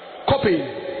about copying,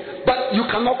 but you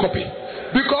cannot copy.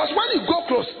 Because when you go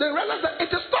close, they realize that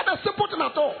it is not a simple thing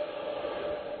at all.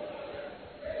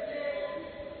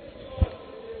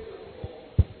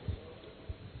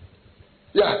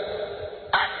 Yeah.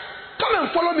 Come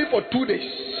and follow me for 2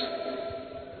 days.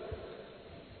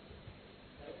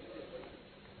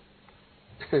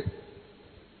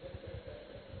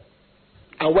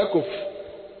 I work with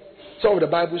some of the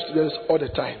Bible students all the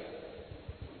time.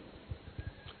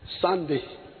 Sunday,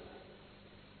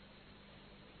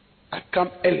 I come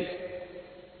early.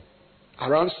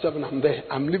 Around 7, I'm there.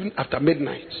 I'm leaving after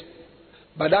midnight.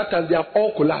 By that time, they have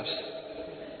all collapsed.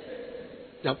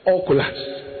 They have all collapsed.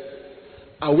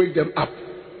 I wake them up.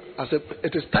 I said,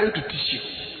 it is time to teach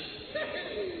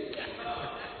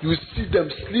you. You see them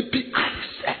sleeping,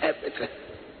 everything.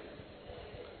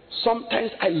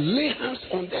 Sometimes I lay hands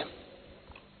on them.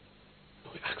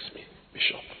 They ask me,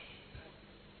 Bishop,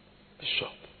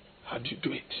 how do you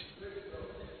do it?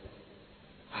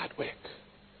 Hard work.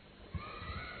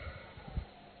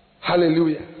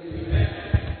 Hallelujah.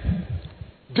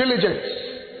 Diligence.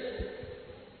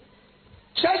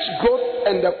 Church growth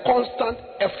and the constant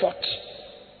effort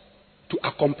to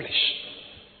accomplish.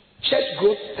 Church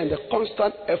growth and the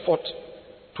constant effort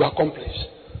to accomplish.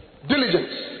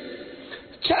 Diligence.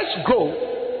 Church growth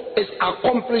is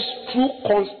accomplished through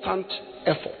constant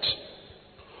effort.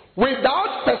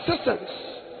 Without persistence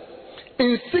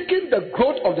in seeking the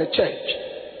growth of the church,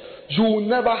 you will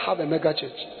never have a mega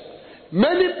church.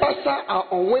 Many pastors are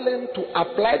unwilling to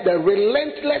apply the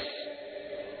relentless,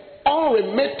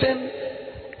 unremitting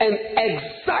and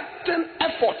exacting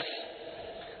efforts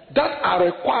that are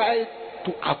required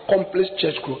to accomplish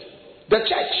church growth. The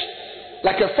church,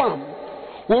 like a farm,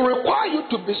 will require you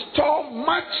to bestow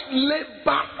much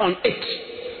labor on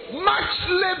it. Much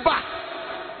labor.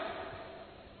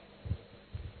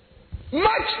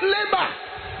 Much labor.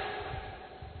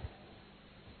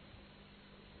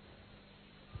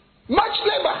 Much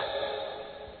labor.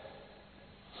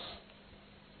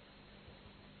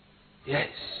 Yes.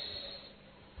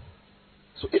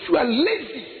 So if you are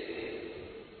lazy,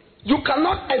 you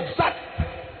cannot exact,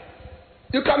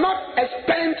 you cannot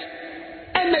expend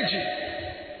energy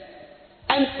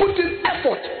and put in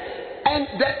effort. And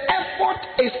the effort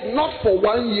is not for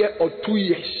 1 year or 2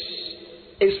 years.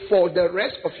 It's for the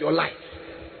rest of your life.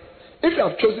 If you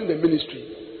have chosen the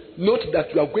ministry, note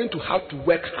that you are going to have to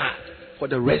work hard for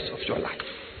the rest of your life.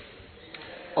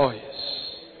 Oh yes.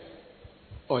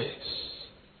 Oh yes.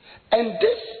 And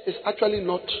this is actually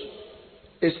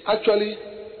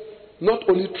not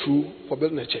only true for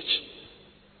building a church.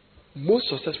 Most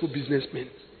successful businessmen,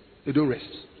 they don't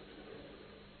rest.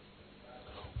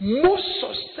 Most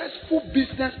successful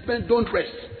businessmen don't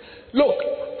rest. Look,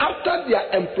 after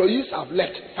their employees have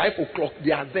left, 5 o'clock,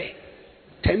 they are there.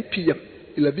 10 p.m.,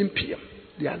 11 p.m.,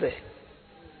 they are there.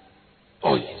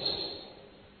 Oh yes.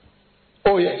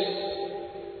 Oh yes.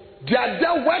 They are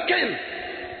there working.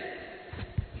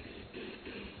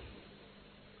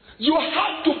 You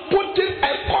have to put in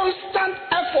a constant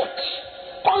effort.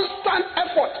 Constant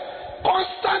effort.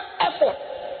 Constant effort.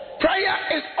 Prayer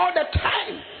is all the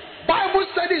time. Bible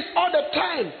study is all the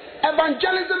time.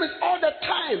 Evangelism is all the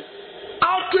time.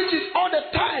 Outreach is all the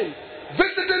time.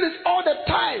 Visiting is all the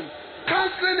time.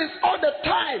 Counseling is all the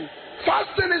time.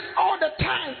 Fasting is all the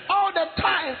time. All the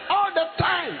time. All the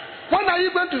time. When are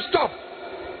you going to stop?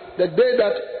 The day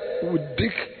that we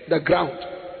dig the ground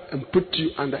and put you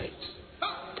under it.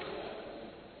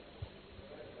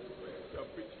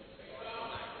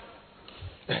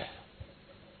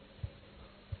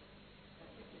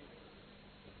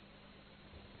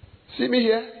 See me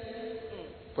here?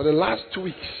 For the last 2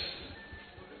 weeks,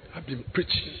 I've been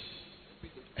preaching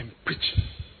and preaching.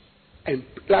 And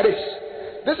that is,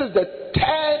 this is the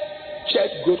 3rd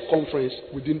church growth conference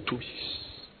within 2 weeks.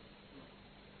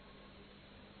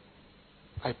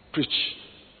 I preach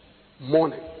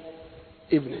morning,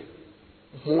 evening,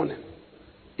 morning,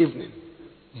 evening,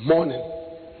 morning,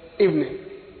 evening.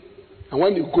 And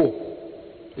when you go,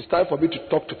 it's time for me to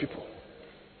talk to people,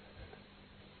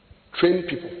 train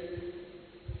people.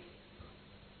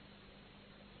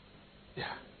 Yeah.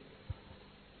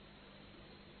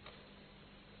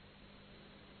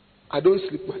 I don't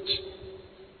sleep much.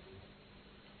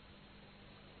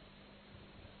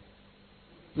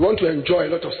 You want to enjoy a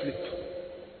lot of sleep.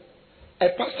 A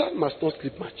pastor must not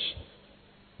sleep much.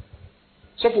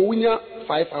 So for Winya,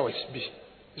 5 hours be.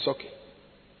 It's okay.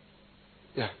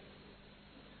 Yeah.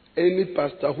 Any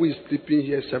pastor who is sleeping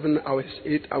here 7 hours,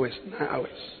 8 hours, 9 hours,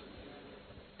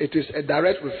 it is a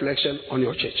direct reflection on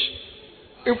your church.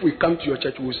 If we come to your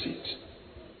church, we will see it.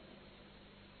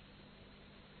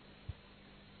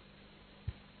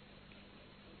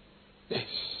 Yes.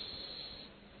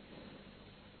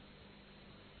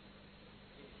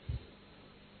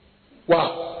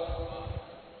 Wow.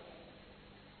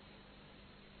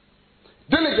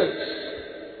 Diligence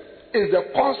is the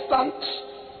constant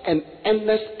and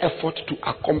endless effort to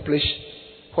accomplish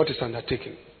what is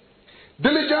undertaken.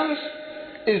 Diligence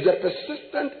is the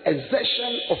persistent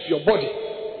exertion of your body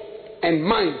and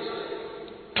mind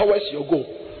towards your goal.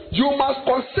 You must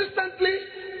consistently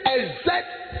exert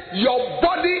your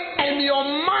body and your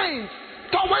mind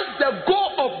towards the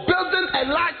goal of building a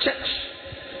large church.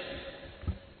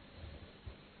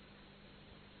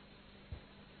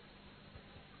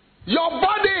 Your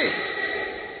body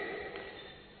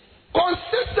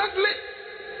consistently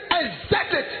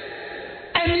exert it,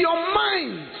 and your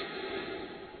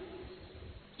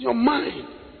mind,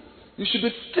 you should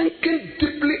be thinking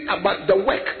deeply about the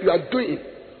work you are doing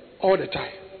all the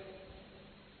time.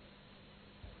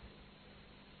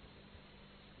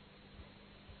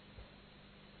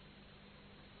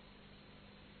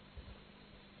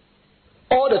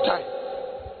 All the time.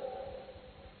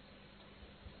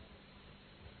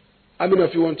 How many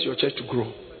of you want your church to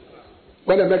grow?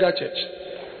 Want a mega church?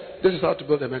 This is how to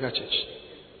build a mega church.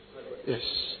 Yes.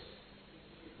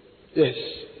 Yes.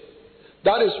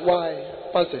 That is why,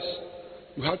 pastors,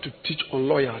 you have to teach on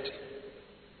loyalty.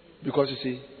 Because you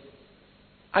see,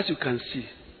 as you can see,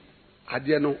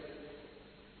 Adiano,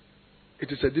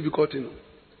 it is a difficult thing.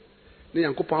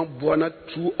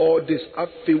 Through all this,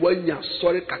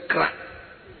 sorry kakra.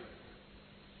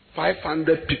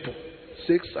 500 people,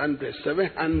 600,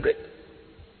 700.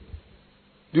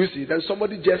 Do you see? Then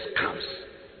somebody just comes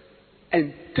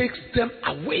and takes them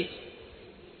away.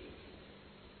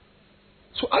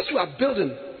 So as you are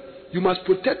building, you must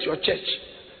protect your church.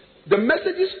 The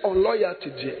messages on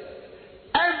loyalty, dear,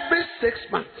 every 6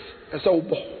 months,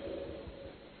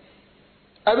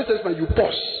 every 6 months you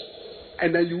pause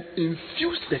and then you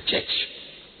infuse the church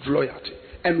with loyalty.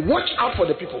 And watch out for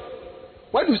the people.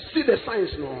 When you see the signs,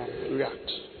 no,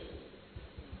 react.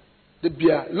 The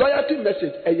loyalty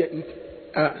message,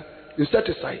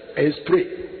 insecticide, spray.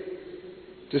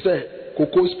 They say,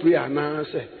 cocoa spray, and I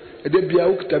say, the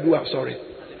beer, sorry.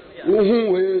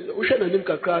 We should have named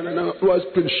Kakran and was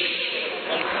pinch.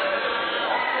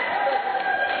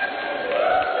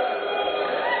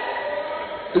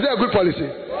 Is that a good policy?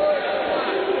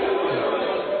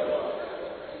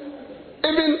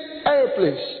 Even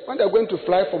airplanes, when they're going to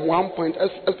fly from one point,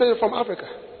 especially from Africa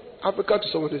to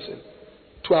somewhere,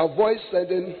 to avoid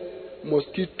sending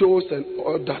mosquitoes and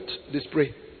all that, they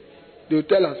spray. They will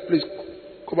tell us, please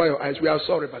cover your eyes. We are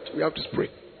sorry, but we have to spray.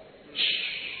 Shh.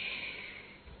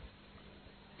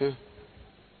 Yeah.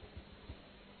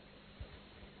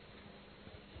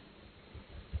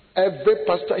 Every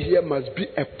pastor here must be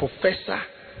a professor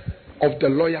of the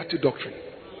loyalty doctrine.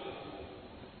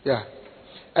 Yeah.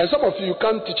 And some of you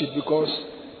can't teach it because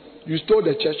you stole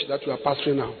the church that you are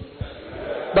pastoring now.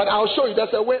 But I'll show you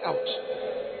there's a way out.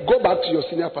 Go back to your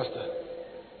senior pastor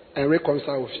and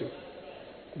reconcile with him.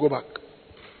 Go back.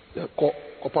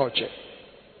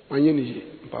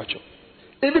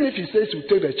 Even if he says he'll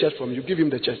take the church from you, give him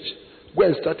the church. Go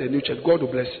and start a new church. God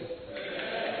will bless you.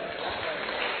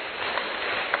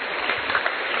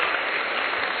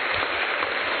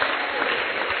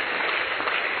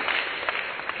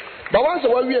 But once a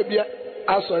while we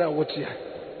are sorry what here.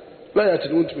 Loyalty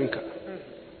won't make her.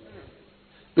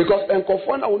 Because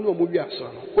Enkofona will know movie as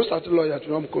son. Who started loyalty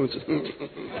to concert?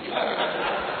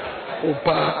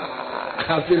 Opa,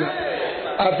 I've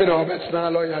been our best now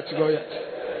loyalty.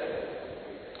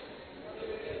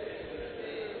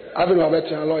 I've been our best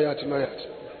now loyalty.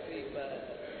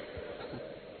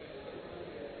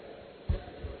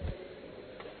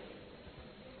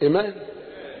 Amen.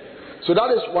 So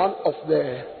that is one of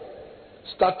the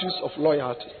status of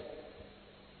loyalty.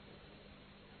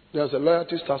 There's a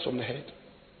loyalty starts from the head.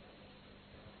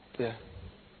 Yeah.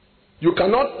 You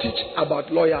cannot teach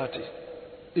about loyalty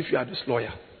if you are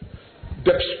disloyal.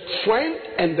 The strength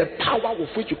and the power with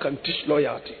which you can teach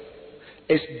loyalty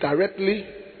is directly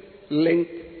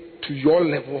linked to your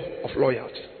level of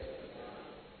loyalty.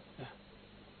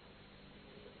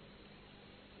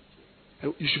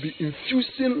 Yeah. You should be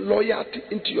infusing loyalty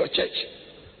into your church.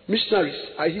 Missionaries,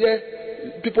 I hear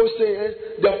people say,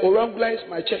 the Orangula is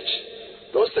my church.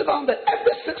 Don't sit down there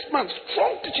every 6 months,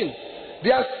 strong teaching.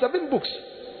 There are 7 books.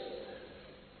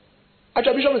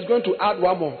 Archbishop is going to add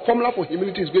one more. Formula for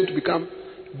humility is going to become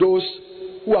those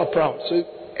who are proud. So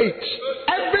 8.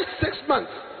 Every 6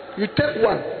 months, you take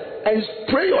one and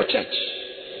spray your church.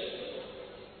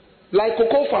 Like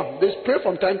Cocoa Farm, they spray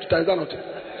from time to time. Is that not it?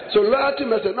 So loyalty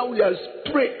message, now we are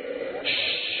spray.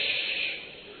 Shh.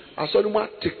 I saw them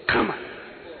to come.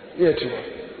 Yeah, too.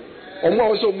 Omo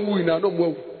also moving now, no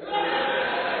more.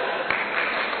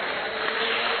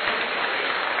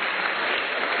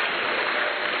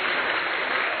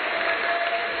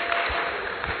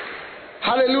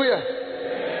 Hallelujah.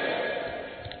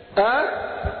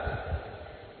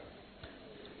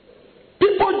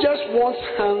 People just want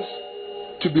hands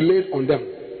to be laid on them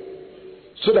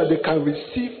so that they can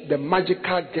receive the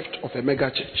magical gift of a mega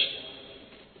church.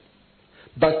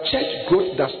 But church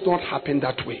growth does not happen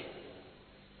that way.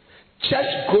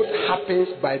 Church growth happens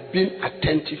by being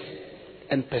attentive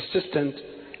and persistent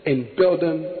in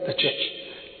building the church.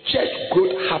 Church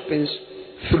growth happens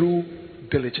through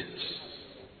diligence.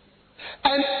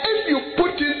 And if you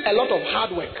put in a lot of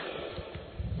hard work,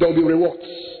 there will be rewards.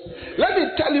 Let me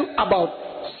tell you about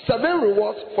 7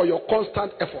 rewards for your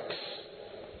constant efforts.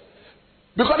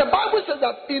 Because the Bible says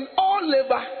that in all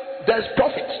labor, there's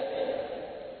profit.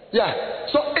 Yeah.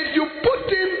 So if you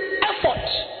put in effort,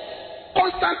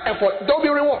 constant effort, there will be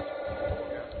reward.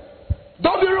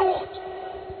 There will be reward.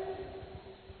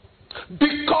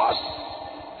 Because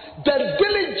the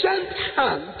diligent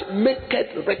hand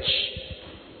maketh rich.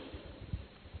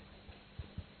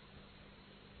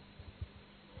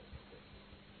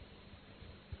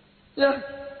 Yeah.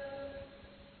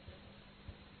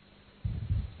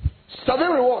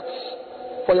 7 rewards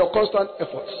for your constant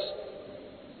efforts.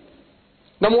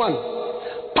 Number 1,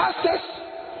 pastors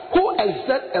who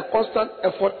exert a constant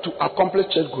effort to accomplish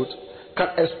church growth can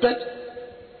expect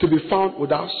to be found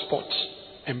without spot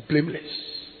and blameless.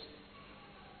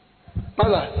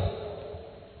 Mother,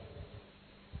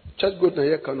 church growth na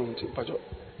here canon.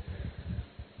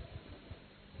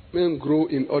 Men grow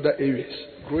in other areas.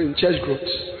 Grow in church growth.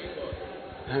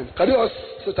 Can you all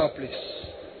sit up, please?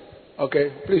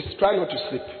 Okay, please try not to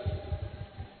sleep.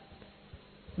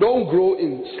 Don't grow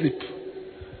in sleep.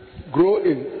 Grow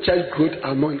in church growth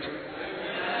anointing.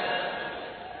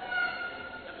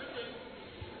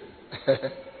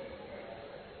 Hey,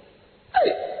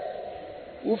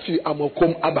 if you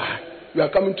amokom abba, you are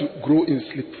coming to grow in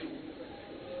sleep.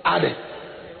 Add.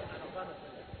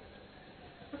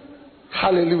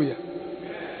 Hallelujah.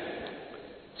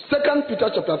 2 Peter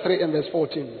chapter 3 and verse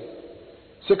 14.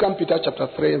 2 Peter chapter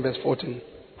 3 and verse 14.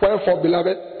 Wherefore,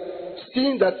 beloved,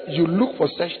 seeing that you look for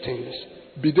such things,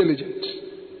 be diligent,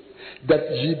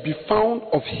 that ye be found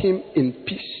of him in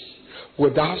peace,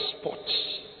 without spot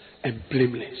and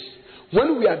blameless.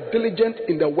 When we are diligent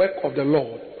in the work of the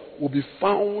Lord, we'll be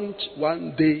found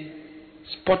one day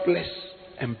spotless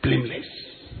and blameless.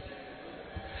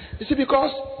 You see,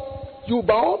 because you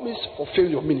by all means fulfill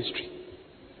your ministry.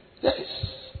 Yes.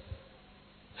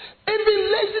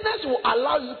 Even laziness will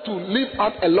allow you to leave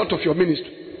out a lot of your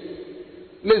ministry.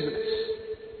 Laziness.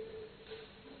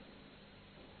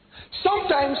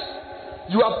 Sometimes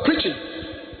you are preaching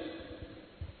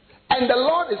and the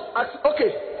Lord is asking,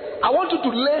 okay, I want you to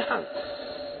lay hands.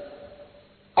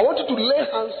 I want you to lay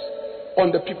hands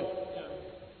on the people.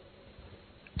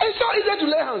 It's so easy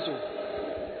to lay hands on.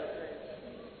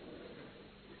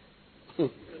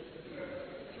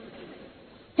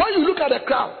 When you look at the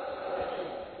crowd,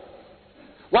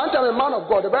 one time a man of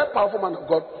God, a very powerful man of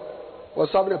God, was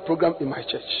having a program in my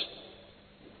church.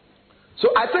 So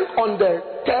I think on the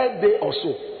third day or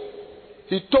so,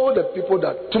 he told the people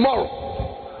that tomorrow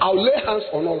I'll lay hands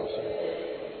on all of you.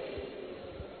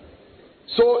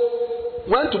 So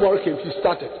when tomorrow came, he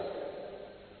started.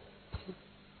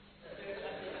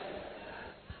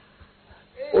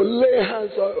 Lay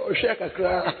hands or shake a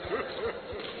cry.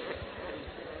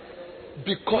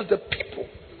 Because the people,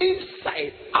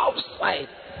 inside, outside,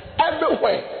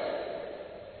 everywhere,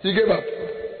 he gave up.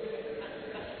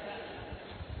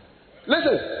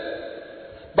 Listen,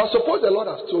 but suppose the Lord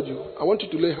has told you, I want you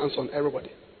to lay hands on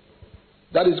everybody.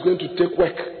 That is going to take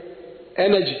work,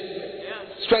 energy,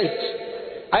 strength.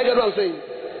 I get what I'm saying?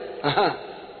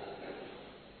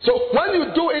 So when you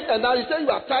do it and now you say you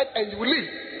are tired and you will leave,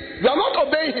 you are not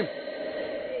obeying him.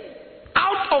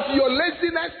 Out of your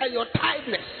laziness and your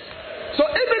tiredness. So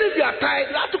even if you are tired,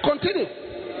 you have to continue.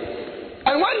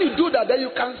 And when you do that, then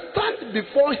you can stand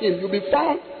before him. You'll be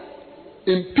found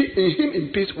in him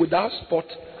in peace, without spot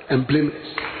and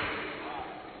blameless.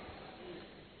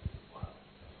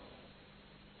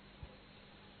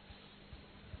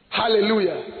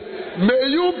 Hallelujah. May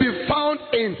you be found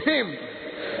in him,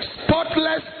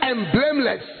 spotless and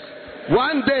blameless,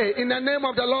 one day, in the name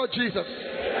of the Lord Jesus.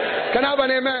 Can I have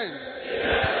an amen?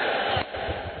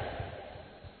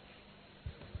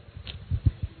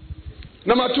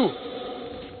 Number 2,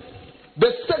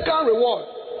 the second reward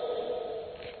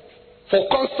for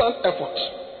constant effort.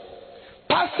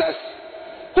 Pastors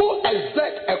who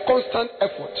exert a constant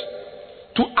effort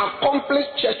to accomplish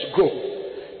church growth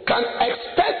can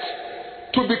expect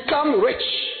to become rich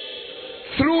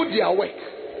through their work.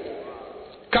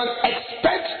 Can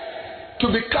expect to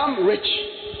become rich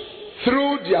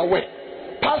through their work.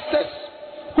 Pastors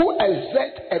who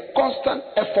exert a constant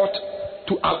effort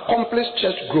to accomplish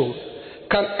church growth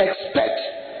can expect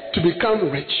to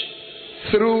become rich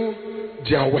through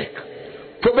their work.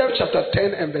 Proverbs chapter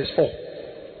 10 and verse 4.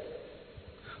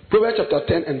 Proverbs chapter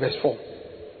 10 and verse 4.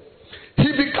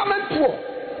 He becometh poor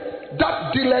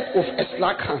that dealeth with a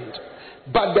slack hand,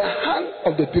 but the hand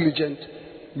of the diligent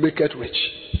maketh rich.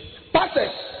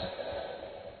 Pastors,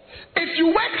 if you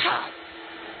work hard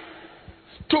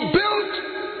to build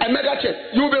a mega church,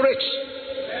 you'll be rich.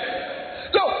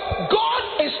 No,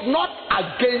 God is not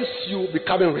against you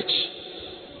becoming rich.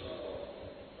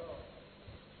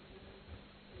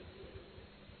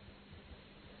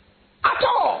 At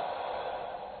all.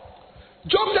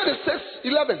 Job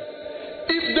 36:11.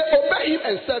 If they obey him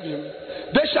and serve him,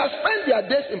 they shall spend their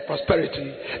days in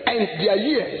prosperity and their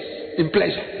years in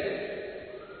pleasure.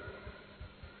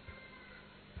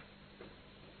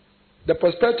 The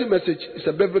prosperity message is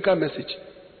a biblical message.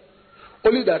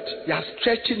 Only that you are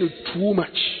stretching it too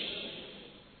much.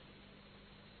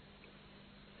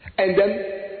 And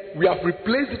then we have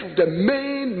replaced it with the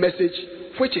main message,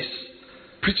 which is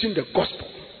preaching the gospel,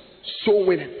 soul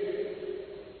winning.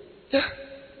 Yeah.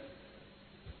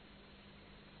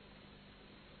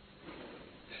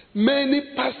 Many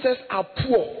pastors are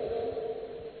poor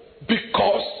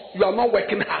because you are not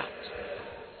working hard.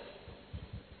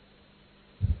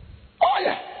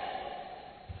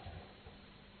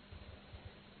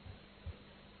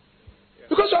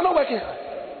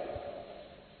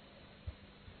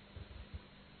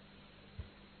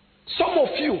 of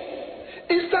you,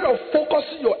 instead of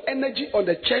focusing your energy on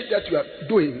the church that you are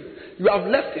doing, you have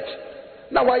left it.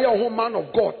 Now why are you a man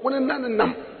of God? When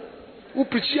who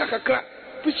preach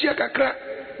kakra,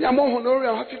 ya mo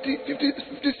honoria 50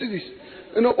 cities.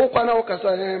 You know, okwana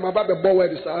okasa my baby boy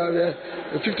is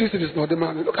 50 cities not the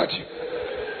man. Look at you.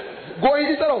 Going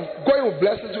instead of going with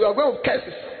blessings, you are going with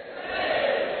curses.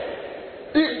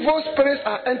 Evil spirits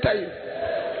are entering you.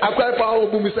 I cry for our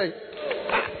boom say.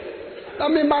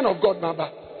 I'm a man of God,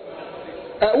 Baba.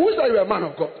 Who say you are a man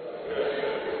of God?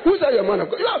 Who say you are a man of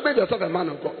God? You have made yourself a man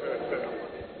of God.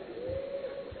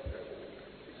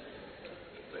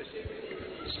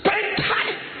 Spend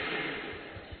time.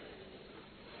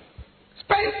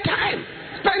 Spend time.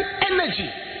 Spend energy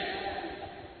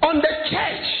on the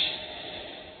church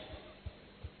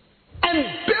and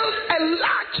build a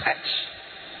large church.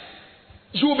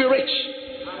 You will be rich.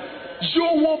 You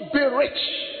will be rich.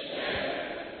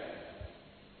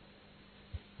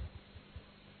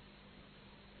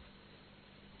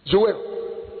 You will.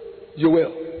 You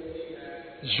will.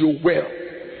 You will.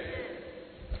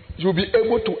 You'll be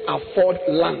able to afford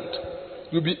land.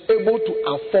 You'll be able to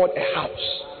afford a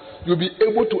house. You'll be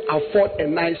able to afford a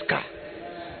nice car.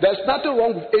 There's nothing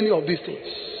wrong with any of these things.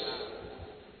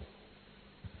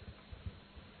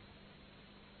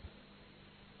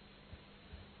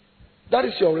 That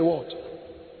is your reward.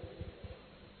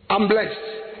 I'm blessed.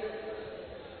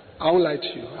 I won't lie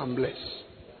to you. I'm blessed.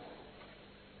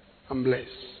 I'm blessed.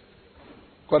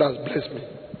 God has blessed me.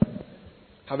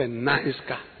 Have a nice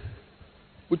car.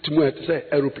 What to say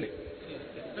aeroplane.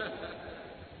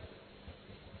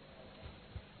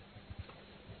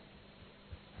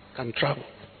 Can travel.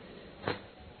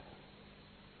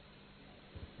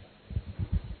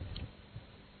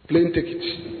 Plane ticket.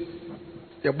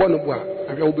 You're born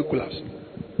and you'll be cool.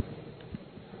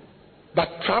 But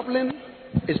traveling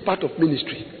is part of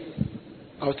ministry.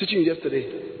 I was teaching you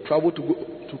yesterday. Travel to go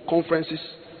to conferences,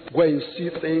 go and see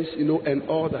things, and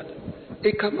all that.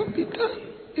 It cannot be done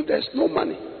if there's no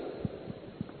money.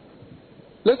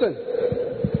 Listen,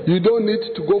 you don't need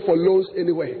to go for loans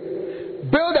anywhere.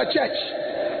 Build a church,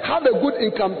 have a good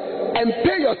income, and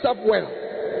pay yourself well.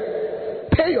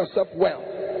 Pay yourself well.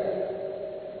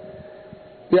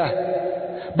 Yeah.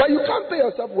 But you can't pay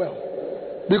yourself well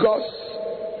because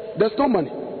there's no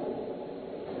money.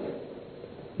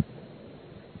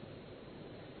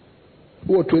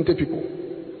 Who are 20 people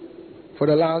for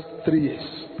the last 3 years?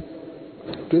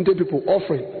 20 people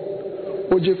offering.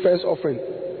 OJ first offering.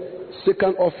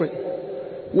 Second offering.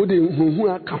 One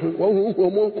more offering.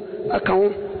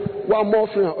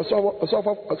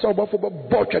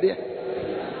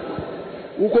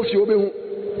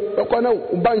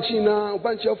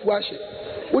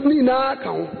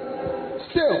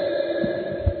 Still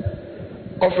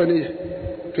offering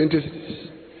 20 cities.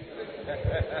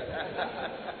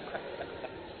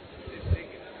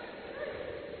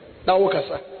 Now what can I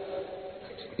say?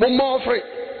 More offering.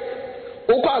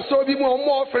 More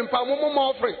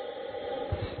offering.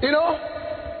 You know,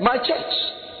 my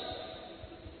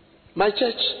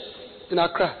church in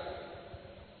Accra.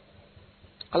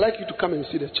 I'd like you to come and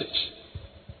see the church.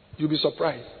 You'll be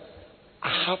surprised. I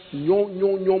have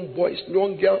young boys,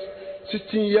 young girls,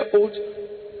 16-year-olds,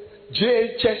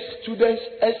 JHS students,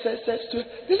 SSS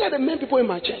students. These are the main people in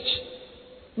my church.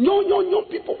 Young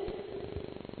people.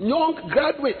 Young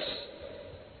graduates.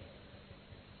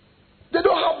 They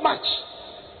don't have much.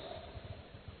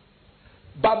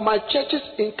 But my church's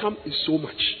income is so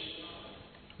much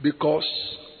because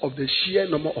of the sheer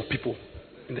number of people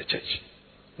in the church.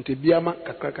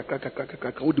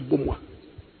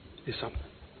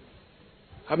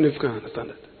 How many of you can understand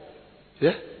that?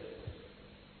 Yeah?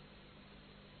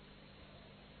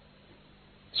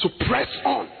 So press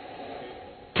on.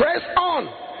 Press on.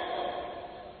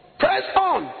 Press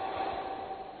on.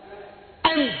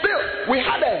 And build. We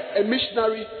had a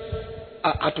missionary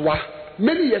at Wa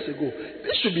many years ago.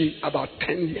 This should be about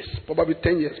 10 years, probably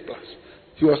 10 years plus.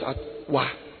 He was at Wa.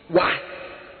 Why?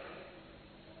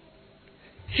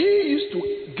 He used to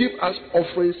give us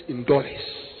offerings in dollars.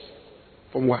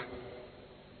 From Wa.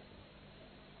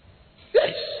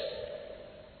 Yes.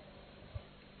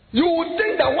 You would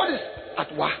think that what is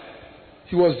at Wa?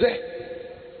 He was there.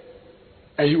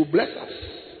 And he will bless us.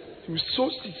 He will sow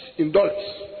seeds in dollars.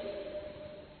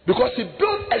 Because he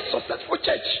built a successful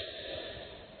church.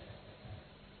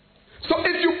 So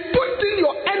if you put in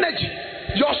your energy,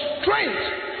 your strength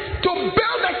to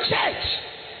build a church,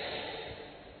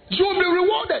 you will be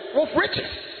rewarded with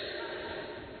riches.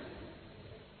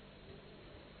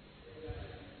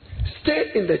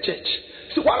 Stay in the church.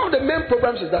 See, one of the main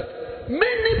problems is that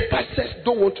many pastors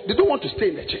don't want to stay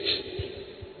in the church.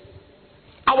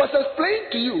 I was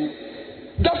explaining to you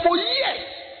that for years,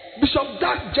 Bishop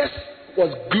Dag just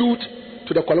was glued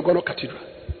to the Kologono Cathedral.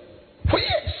 For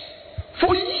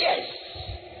years,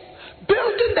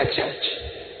 building the church.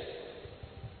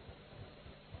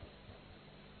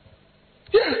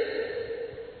 Yeah.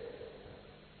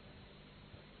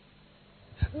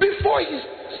 Before he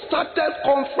started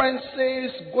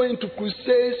conferences, going to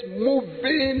crusades,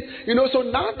 moving, so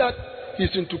now that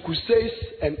he's into crusades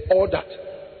and all that,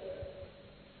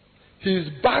 he's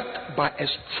backed by a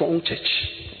strong church.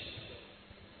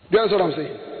 Do you understand what I'm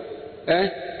saying?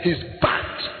 He's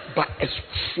backed by a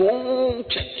strong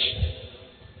church.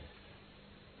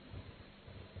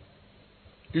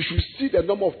 You should see the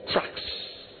number of tracts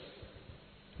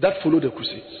that follow the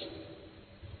crusades.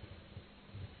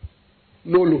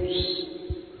 No loans.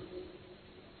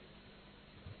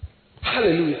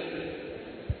 Hallelujah.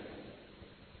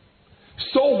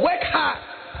 So work hard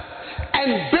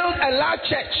and build a large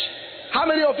church. How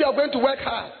many of you are going to work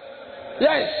hard?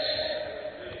 Yes.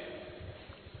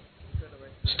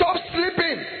 Stop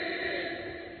sleeping.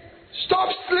 Stop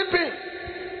sleeping.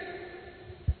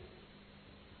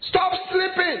 Stop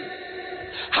sleeping.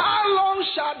 How long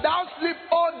shalt thou sleep,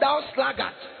 O thou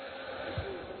sluggard?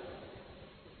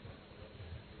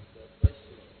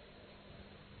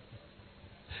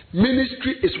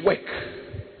 Ministry is work.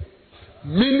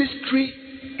 Ministry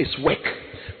is work.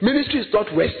 Ministry is not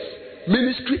rest.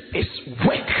 Ministry is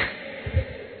work.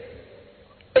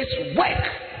 It's work.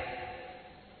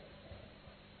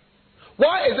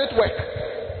 Why is it work?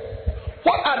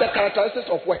 What are the characteristics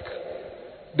of work?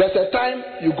 There's a time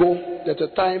you go, there's a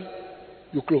time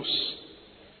you close.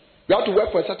 You have to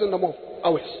work for a certain number of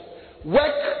hours.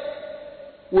 Work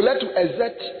will let you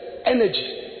exert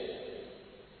energy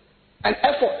and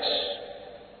effort.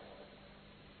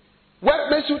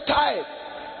 Work makes you tired.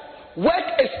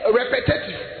 Work is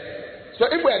repetitive. So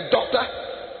if we're a doctor,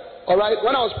 alright,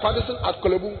 when I was practicing at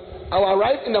Kolebu, I will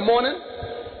arrive in the morning.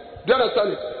 Do you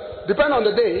understand it? Depending on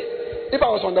the day, if I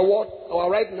was on the ward, I will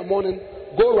arrive in the morning,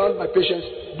 go around my patients,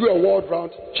 do a ward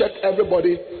round, check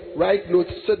everybody, write notes,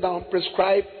 sit down,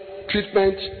 prescribe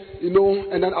treatment,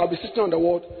 and then I'll be sitting on the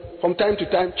ward from time to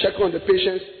time, checking on the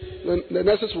patients. The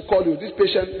nurses will call you, this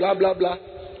patient, blah, blah, blah.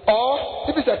 Or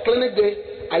if it's a clinic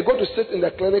day, I go to sit in the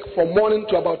clinic from morning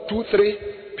to about 2,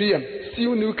 3 p.m. See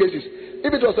new cases.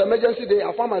 If it was an emergency day,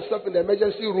 I found myself in the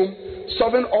emergency room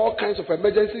solving all kinds of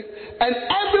emergencies. And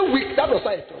every week, that was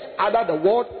how it was. Either the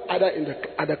ward, either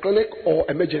at the clinic or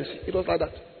emergency. It was like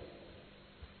that.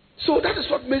 So that is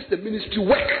what makes the ministry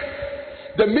work.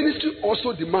 The ministry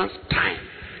also demands time.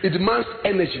 It demands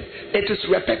energy. It is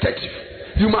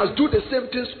repetitive. You must do the same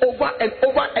things over and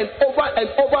over and over and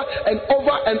over and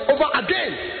over and over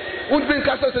again. For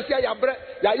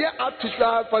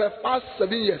the past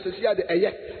 7 years,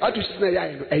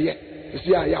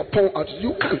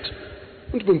 you can't.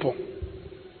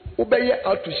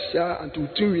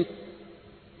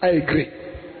 I agree.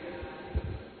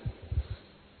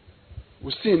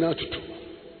 We'll see now to do.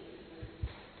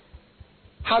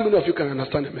 How many of you can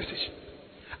understand the message?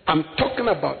 I'm talking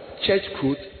about church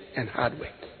growth and hard work.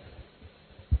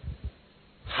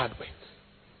 Hard work.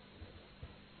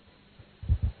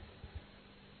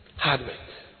 Hard work.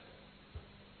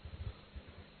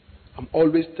 I'm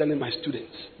always telling my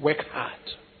students, work hard.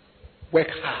 Work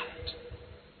hard.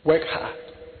 Work hard.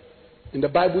 In the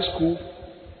Bible school,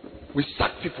 we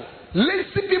sack people.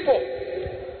 Lazy people.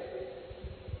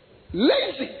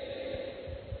 Lazy.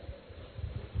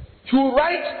 You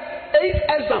write 8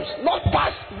 exams, not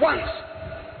pass once.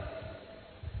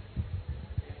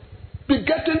 Be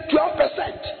getting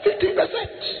 12%, 15%.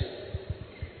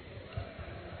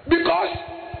 Because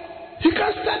he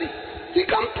can study, he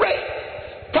can pray.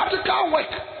 Practical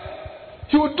work.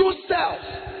 He will do sales.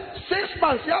 6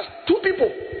 months, he has 2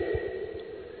 people.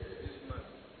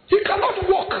 He cannot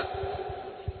walk.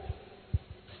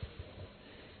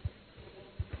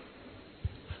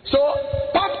 So,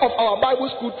 part of our Bible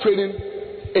school training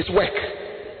is work.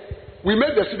 We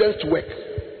make the students to work.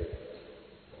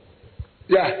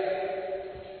 Yeah.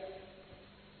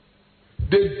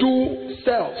 They do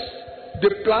sales. They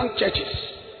plant churches.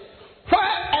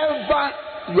 Wherever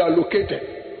you are located,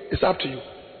 it's up to you.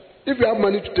 If you have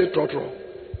money to take trotro,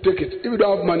 take it. If you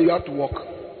don't have money, you have to walk.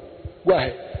 Go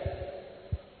ahead.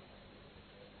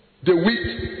 They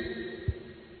weed.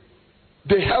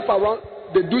 They help around.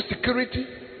 They do security.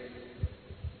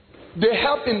 They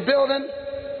help in building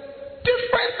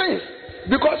different things.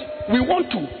 Because we want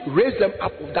to raise them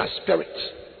up with that spirit.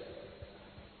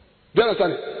 Do you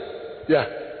understand it? Yeah.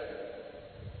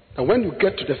 And when you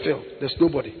get to the field, there's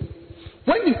nobody.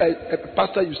 When you a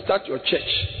pastor, you start your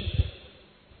church.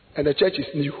 and the church is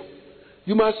new,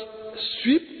 you must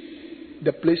sweep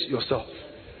the place yourself.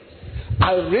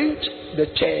 Arrange the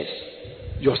chairs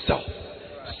yourself.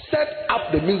 Set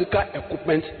up the musical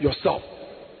equipment yourself.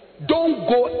 Don't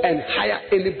go and hire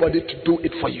anybody to do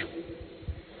it for you.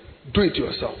 Do it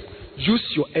yourself. Use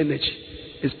your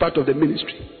energy. It's part of the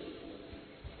ministry.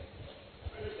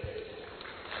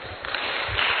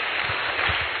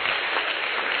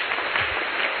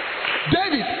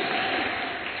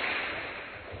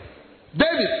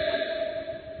 David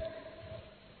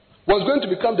was going to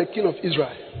become the king of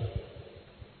Israel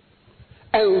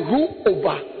and rule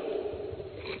over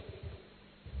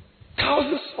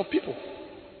thousands of people.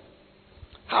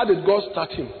 How did God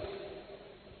start him?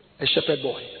 A shepherd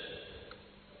boy.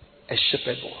 A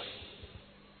shepherd boy.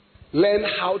 Learn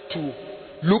how to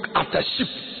look after sheep.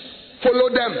 Follow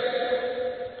them.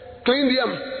 Clean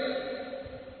them.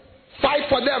 Fight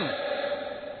for them.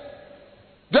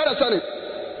 Do you understand it?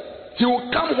 He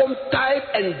will come home tired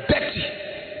and dirty.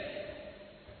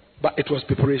 But it was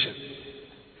preparation.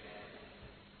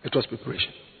 It was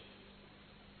preparation.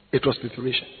 It was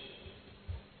preparation.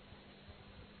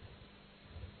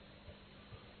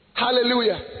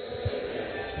 Hallelujah.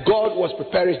 God was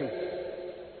preparing him.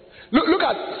 Look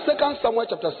at 2 Samuel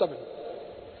chapter 7.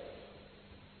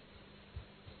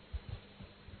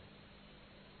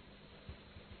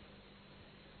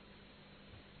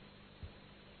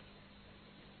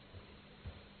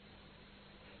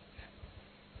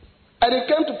 And it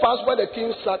came to pass when the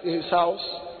king sat in his house,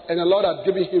 and the Lord had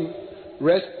given him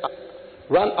rest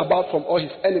round about from all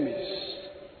his enemies,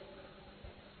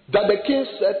 that the king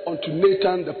said unto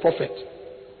Nathan the prophet,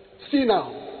 See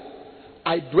now,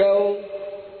 I dwell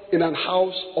in an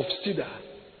house of cedar,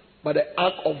 but the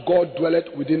ark of God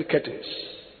dwelleth within curtains.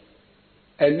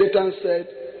 And Nathan said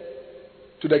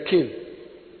to the king,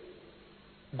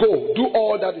 Go, do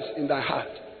all that is in thy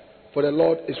heart, for the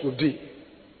Lord is with thee.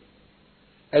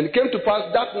 And it came to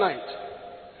pass that night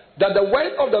that the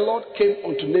word of the Lord came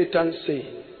unto Nathan,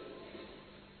 saying,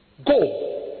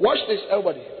 Go, watch this,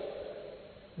 everybody.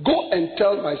 Go and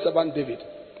tell my servant David,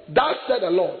 Thus said the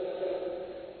Lord,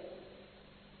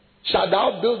 Shalt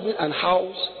thou build me an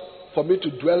house for me to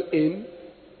dwell in?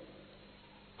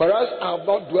 Whereas I have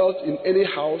not dwelt in any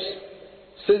house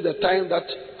since the time that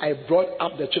I brought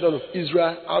up the children of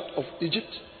Israel out of Egypt,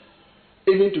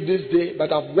 even to this day,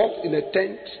 but I've walked in a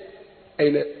tent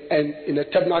and in a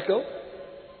tabernacle.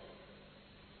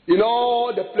 In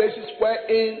all the places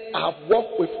wherein I have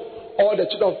walked with all the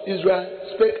children of Israel,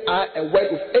 spake I a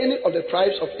word with any of the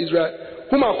tribes of Israel,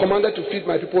 whom I commanded to feed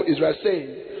my people Israel,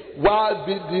 saying, Why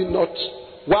build ye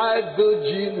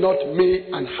not me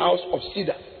an house of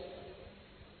cedar?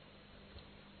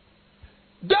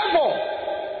 Therefore,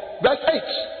 verse 8,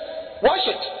 watch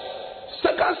it. 2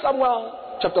 Samuel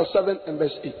chapter 7 and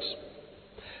verse 8.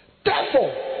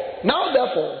 Therefore,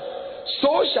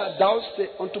 so shalt thou say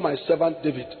unto my servant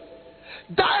David,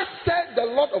 Thus said the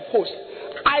Lord of hosts,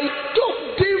 I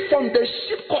took thee from the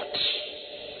sheepcote,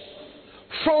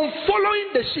 from following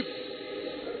the sheep,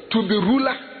 to be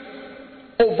ruler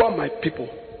over my people,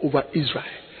 over Israel.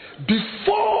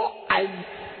 Before I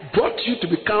brought you to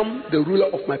become the ruler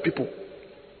of my people,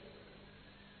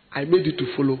 I made you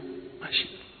to follow my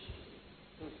sheep.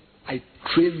 I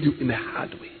trained you in a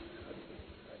hard way.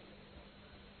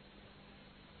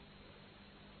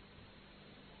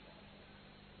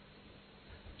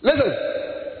 Listen,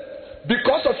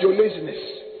 because of your laziness,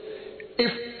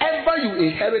 if ever you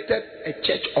inherited a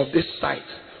church of this size,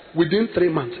 within 3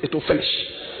 months, it will finish.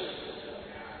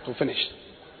 It will finish.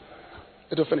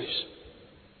 It will finish.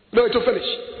 No, it will finish.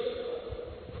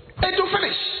 It will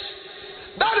finish.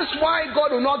 That is why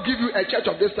God will not give you a church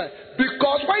of this size.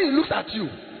 Because when He looks at you,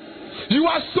 you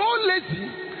are so lazy,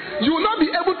 you will not be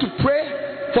able to pray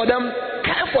for them,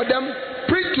 care for them,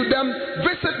 preach to them,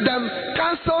 visit them,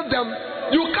 counsel them.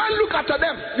 You can't look after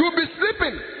them. You'll be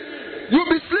sleeping. You'll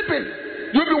be sleeping.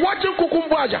 You'll be watching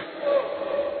Kukumbuaja.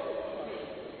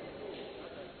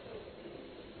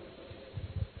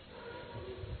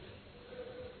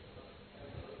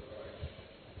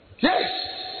 Yes.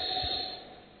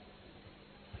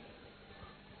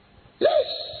 Yes.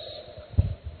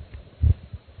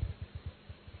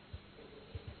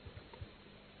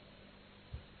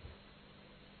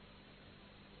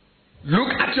 Look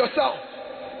at yourself.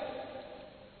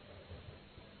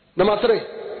 Number 3.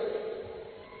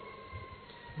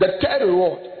 The third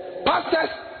reward. Pastors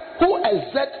who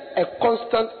exert a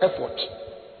constant effort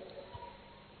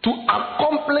to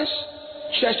accomplish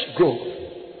church growth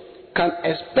can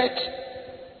expect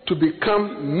to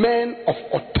become men of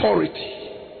authority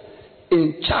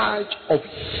in charge of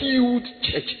huge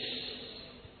churches.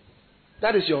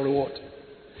 That is your reward.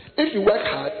 If you work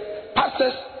hard,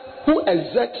 pastors who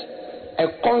exert a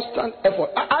constant effort.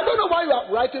 I don't know why you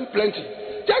are writing plenty.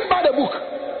 Just buy the book.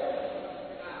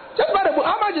 Just buy the book.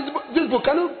 How much is this book?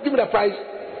 Can you give me the price?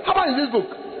 How much is this book?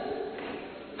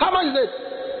 How much is it?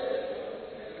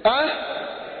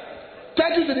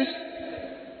 30 cities.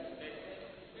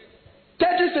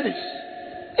 30 cities.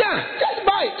 Yeah, just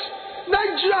buy it.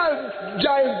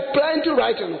 Nigeria, plenty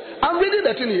writing. I'm reading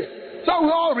that in here. So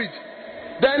we all read.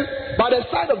 Then, by the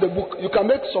side of the book, you can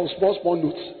make some small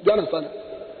notes. Do you understand?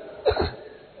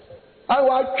 I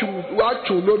want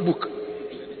to notebook.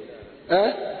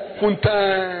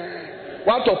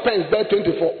 What of pens? There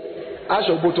 24. I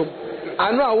shall bottom.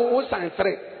 I know I will sign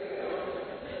 3.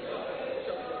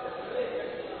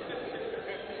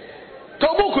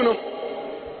 Tobokuno.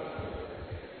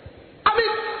 I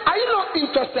mean, are you not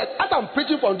interested? As I'm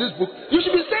preaching from this book, you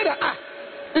should be saying that,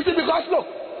 is it because, look,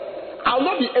 I'll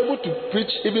not be able to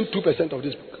preach even 2% of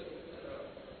this book.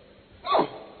 No.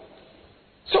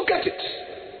 So get it.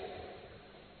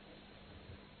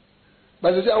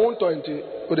 But you say, I won't talk into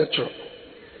the church.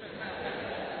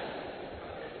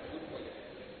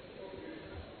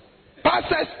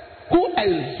 Pastors who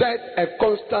exert a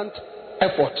constant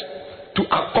effort to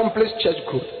accomplish church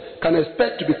growth can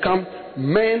expect to become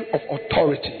men of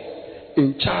authority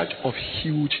in charge of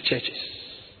huge churches.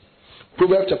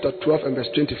 Proverbs chapter 12 and verse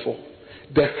 24.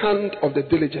 The hand of the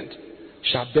diligent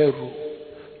shall bear rule,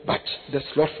 but the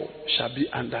slothful shall be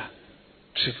under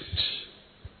tribute.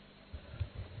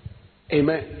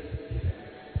 Amen.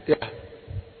 Yeah.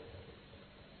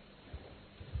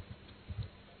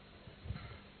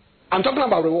 I'm talking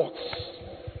about rewards.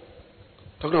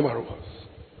 Talking about rewards.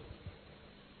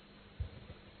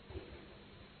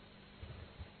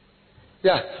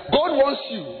 Yeah. God wants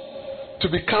you to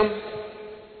become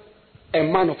a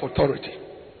man of authority.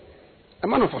 A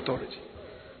man of authority.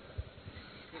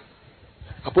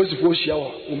 Apostle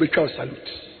Foshiawa will make our salute.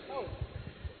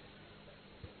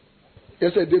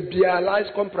 Yes, they be allies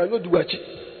compare no do achi.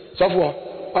 So for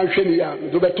one sheni ya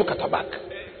do be to katabak.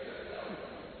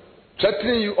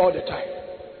 Threatening you all the time.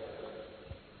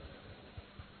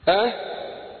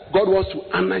 God wants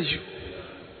to honor you.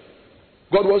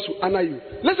 God wants to honor you.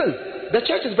 Listen, the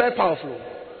church is very powerful.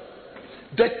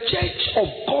 The church of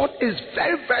God is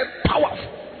very, very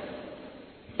powerful.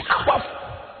 Powerful.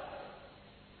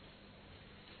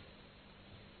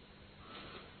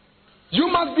 You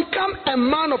must become a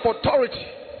man of authority.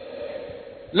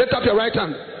 Lift up your right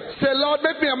hand. Say, Lord,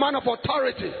 make me a man of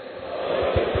authority.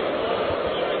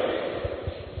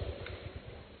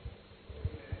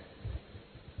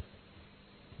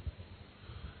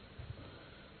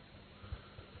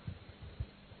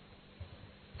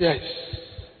 Yes.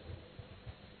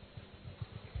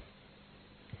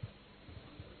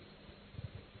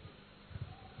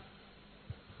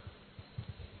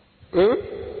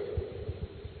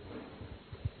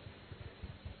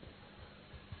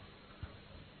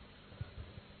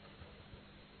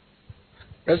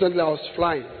 Recently I was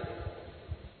flying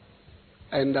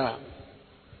and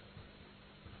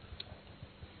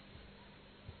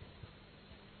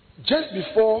just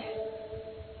before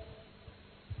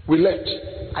we left,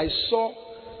 I saw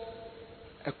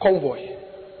a convoy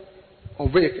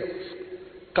of vehicles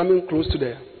coming close to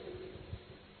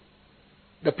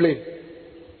the plane.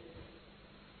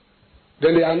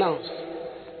 Then they announced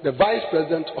the vice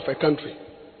president of a country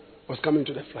was coming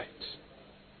to the flight.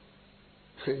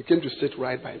 He came to sit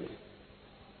right by me.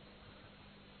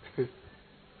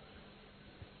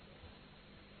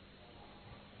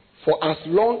 For as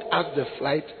long as the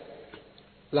flight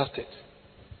lasted,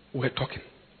 we were talking.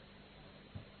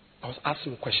 I was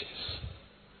asking questions.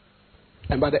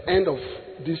 And by the end of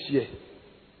this year,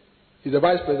 the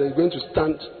vice president is going to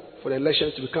stand for the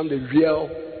elections to become the real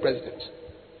president.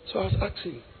 So I was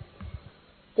asking,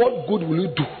 what good will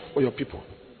you do for your people?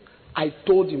 I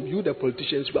told him, you the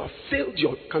politicians, you have failed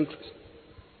your countries.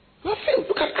 You have failed.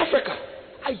 Look at Africa.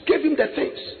 I gave him the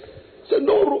things. So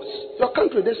no roads. Your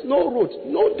country, there's no roads.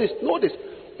 No this, no this.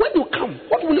 When you come,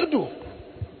 what will you do?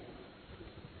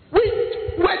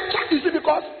 We're chatting, you see,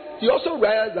 because he also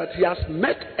realized that he has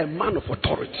met a man of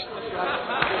authority.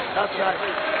 That's right.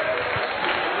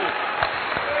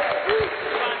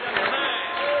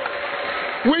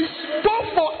 We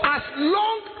spoke for as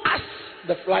long as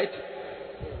the flight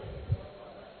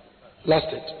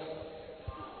lasted.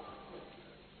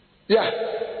 Yeah.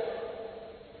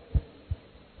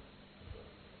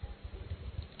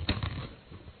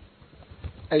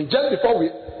 And just before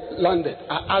we landed,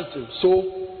 I asked him, so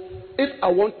if I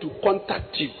want to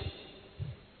contact you,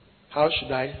 how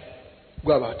should I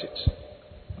go about it?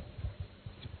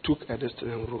 He took a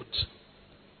distant route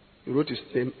He wrote his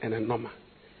name and a number.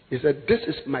 He said, this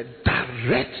is my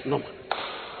direct number.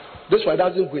 This one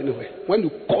doesn't go anywhere. When you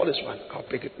call this one, I'll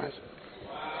pick it myself.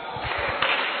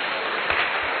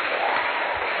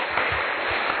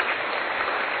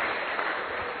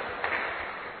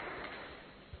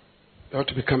 You have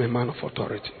to become a man of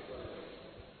authority.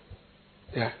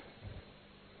 Yeah.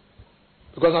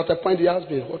 Because at a point he asked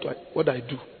me what I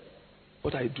do.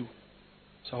 What I do.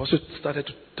 So I also started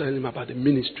to tell him about the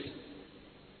ministry.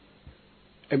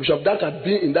 And Bishop Dag had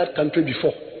been in that country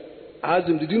before. I asked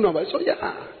him, did you know about it? So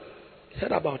yeah, he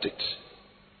heard about it.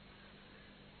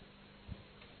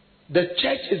 The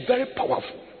church is very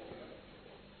powerful.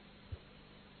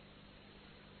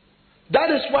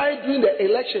 That is why during the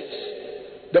elections,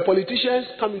 the politicians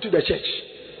come into the church.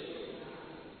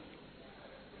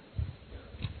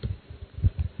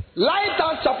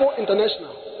 Lighthouse Chapel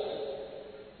International,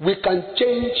 we can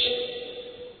change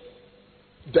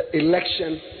the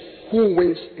election, who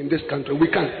wins in this country. We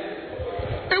can.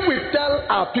 If we tell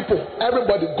our people,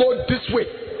 everybody go this way,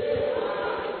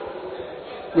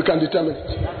 we can determine it.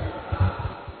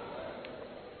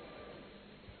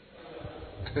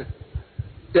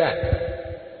 Yeah.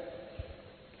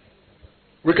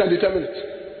 We can determine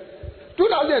it.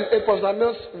 2008 Pastor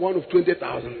Mills won of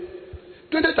 20,000.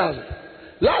 20,000.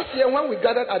 Last year when we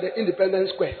gathered at the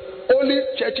Independence Square, only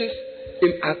churches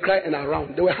in Accra and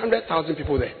around, there were 100,000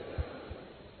 people there.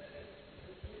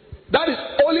 That is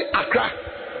only Accra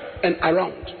and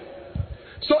around.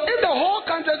 So if the whole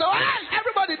country says, hey,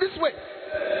 everybody this way.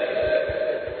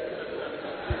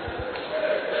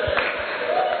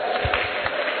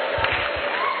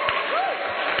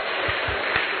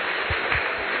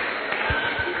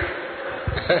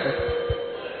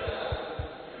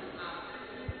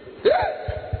 Yeah.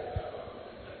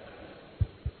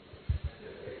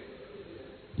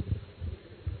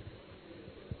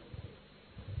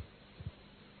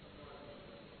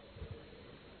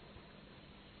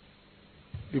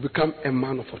 You become a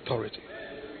man of authority.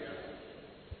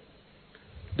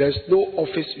 There's no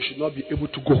office you should not be able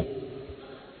to go.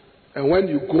 And when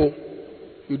you go,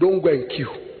 you don't go and queue.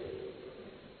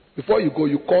 Before you go,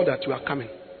 you call that you are coming.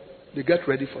 They get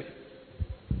ready for you.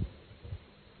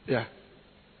 Yeah.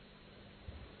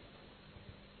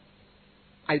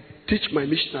 I teach my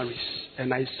missionaries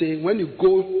and I say, when you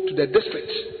go to the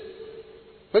district,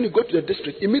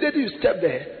 immediately you step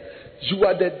there, you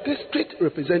are the district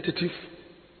representative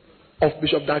of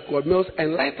Bishop Dag Heward-Mills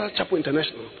and Lighthouse Chapel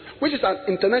International, which is an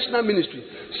international ministry.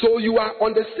 So you are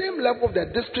on the same level of the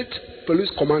district police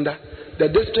commander, the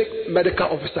district medical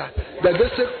officer, the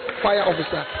district fire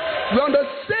officer. You're on the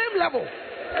same level.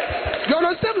 You're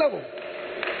on the same level.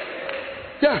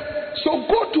 Yeah. So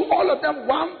go to all of them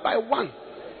one by one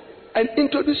and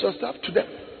introduce yourself to them,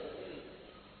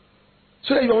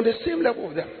 so that you're on the same level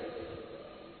with them.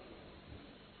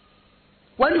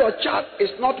 When your child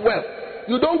is not well,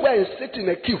 you don't go and sit in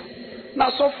a queue. Now,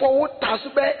 so for what?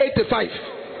 85.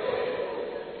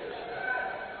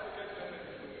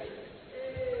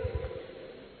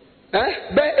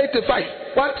 Bear 85.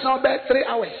 What's now bear 3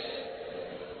 hours?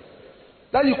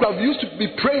 That you could have used to be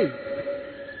praying.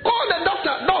 Call the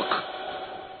doctor, doc.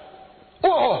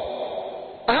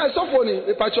 I have so funny.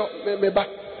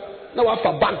 Now I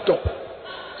for back door.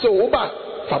 So over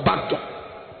for back door.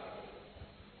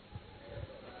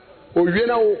 Oh, you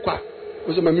know what?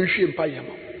 Was a machine pie.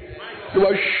 You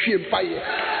are shame pie.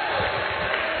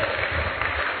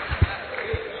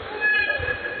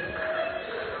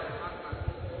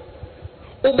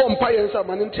 Obon pie and some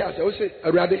man in Tias. I will say,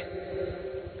 a radi.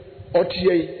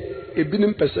 Otie, a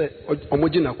binim pese, or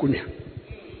Mojina Kunya.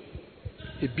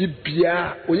 A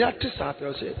bibia, when you have to start,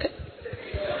 I'll say,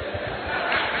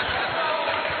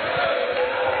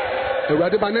 a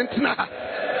radi banentina.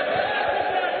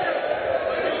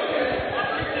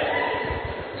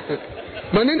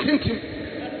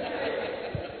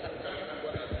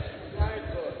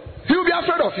 He'll be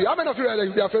afraid of you. How many of you realize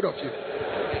he'll be afraid of you?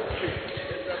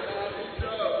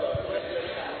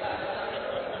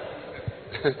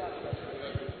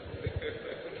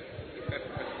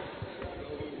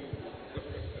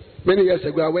 Many years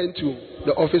ago, I went to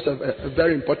the office of a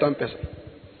very important person,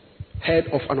 head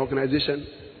of an organization,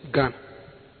 Ghana.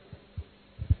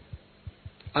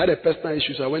 I had a personal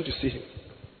issue, so I went to see him.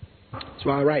 So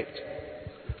I arrived.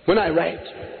 When I arrived,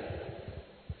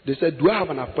 they said, do I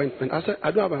have an appointment? I said, I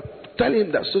don't have a... Tell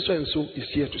him that so and so is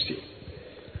here to see him.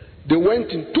 They went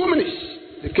in 2 minutes.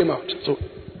 They came out. So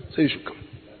you should come.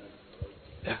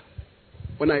 Yeah.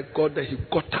 When I got there, he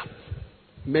got up,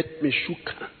 met me, shook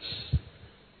hands.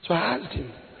 So I asked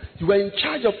him, you were in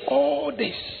charge of all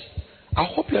this. I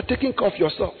hope you are taking care of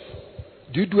yourself.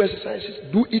 Do you do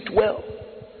exercises? Do eat well?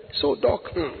 So, doc,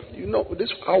 you know,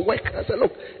 this I'll work. I said,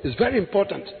 look, it's very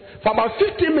important. For about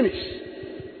 15 minutes,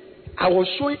 I was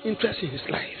showing interest in his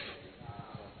life.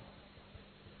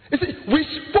 You see, we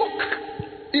spoke,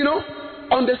 you know,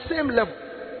 on the same level.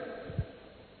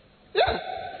 Yeah.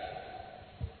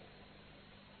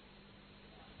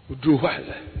 We drew what?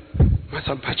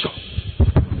 Masam Pacho.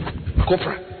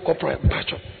 Copra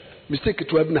Pacho. Mistake it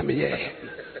to have me.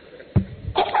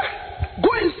 Copra. Go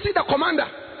and see the commander.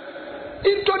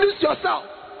 Introduce yourself.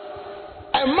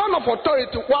 A man of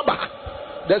authority, Waba.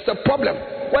 There's a problem.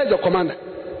 Where is the commander?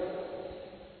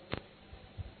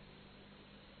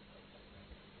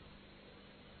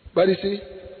 But you see,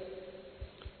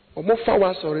 Omo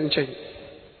Fawas or in chain.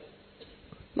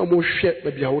 No more shit,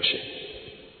 baby. I will share.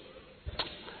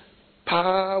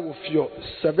 Power of your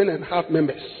 7.5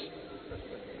 members.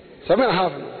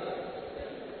 7.5.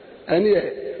 And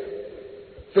here,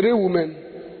 3 women,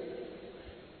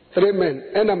 3 men,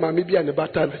 and a mammy be and a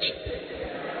battle.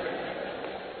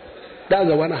 That's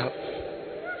the 1.5.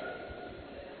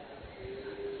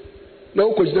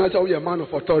 No, because now you're a man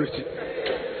of authority.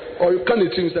 Or you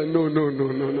can't think that no.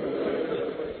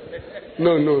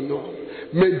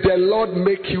 May the Lord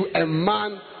make you a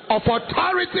man of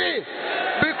authority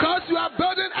because you are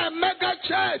building a mega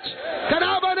church. Can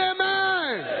I have an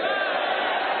amen?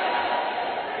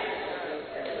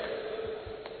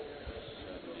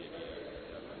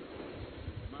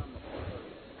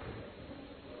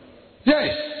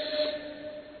 Yes.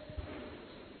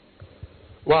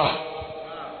 Wow.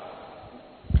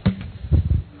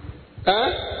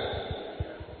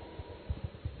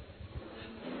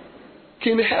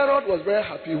 King Herod was very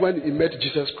happy when he met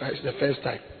Jesus Christ the first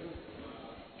time.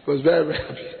 He was very, very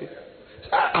happy.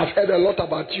 I've heard a lot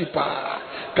about you, Pa.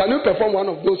 Can you perform one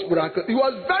of those miracles? He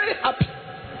was very happy.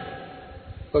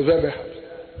 He was very, very happy.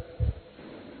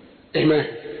 Amen.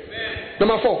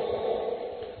 Number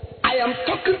 4. I am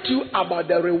talking to you about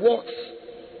the rewards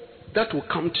that will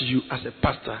come to you as a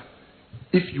pastor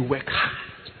if you work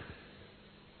hard.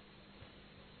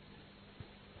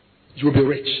 You will be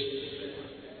rich.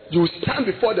 You will stand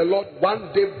before the Lord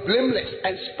one day blameless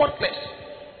and spotless.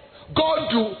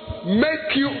 God will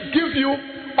give you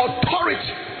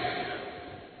authority.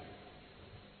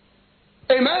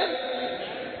 Amen.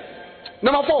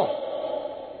 Number 4.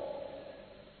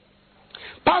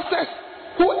 Pastors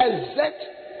who exert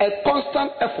a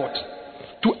constant effort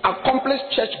to accomplish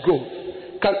church growth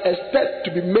can expect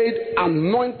to be made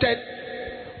anointed,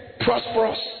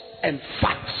 prosperous, and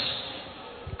fat.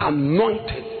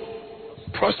 Anointed,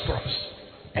 prosperous,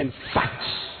 and fat.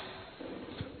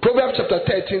 Proverbs chapter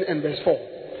 13 and verse 4.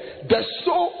 The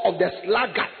soul of the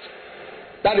sluggard,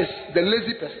 that is the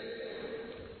lazy person,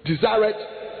 desireth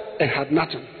and had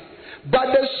nothing. But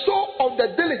the soul of the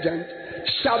diligent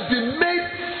shall be made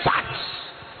fat.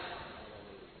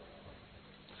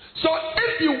 So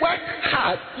if you work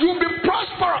hard, you'll be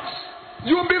prosperous,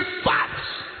 you'll be fat,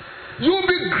 you'll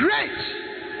be great.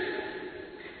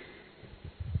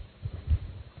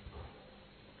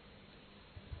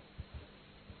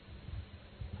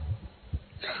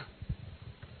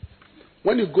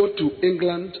 When you go to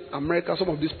England, America, some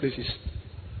of these places,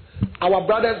 our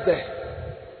brothers there,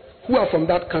 who are from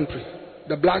that country,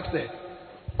 the blacks there,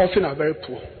 often are very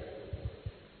poor.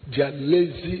 They are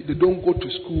lazy, they don't go to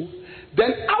school.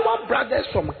 Then our brothers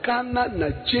from Ghana,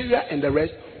 Nigeria, and the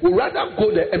rest will rather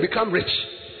go there and become rich.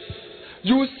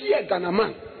 You will see a Ghana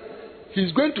man,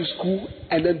 he's going to school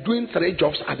and then doing 3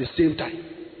 jobs at the same time.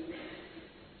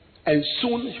 And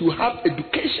soon he will have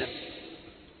education.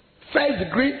 1st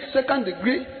degree, 2nd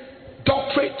degree,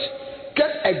 doctorate, get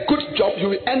a good job, you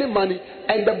will earn money,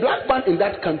 and the black man in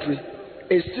that country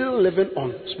is still living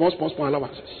on small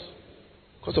allowances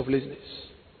because of laziness.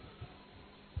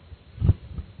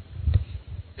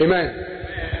 Amen.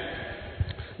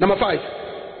 Number 5.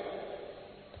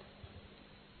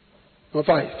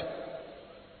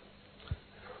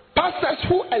 Pastors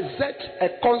who exert a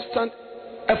constant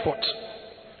effort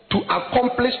to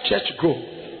accomplish church growth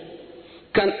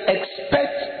can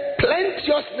expect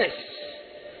plenteousness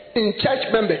in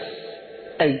church members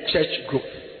and church growth.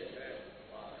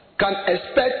 Can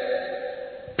expect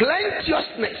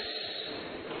plenteousness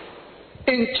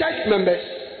in church members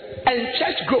and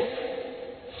church growth.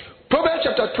 Proverbs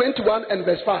chapter 21 and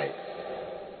verse 5.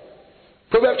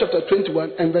 Proverbs chapter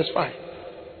 21 and verse 5.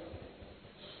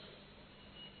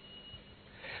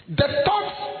 The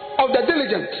thoughts of the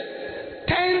diligent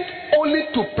tend only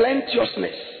to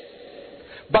plenteousness,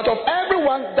 but of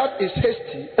everyone that is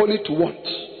hasty only to want.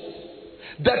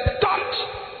 The thought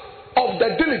of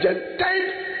the diligent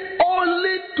tend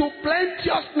only to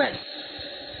plenteousness,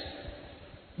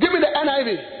 NIV.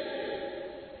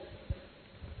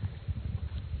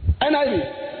 NIV.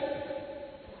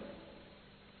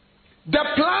 The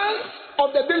plans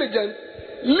of the diligent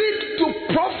lead to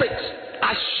profit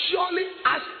as surely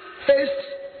as haste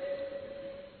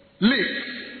leads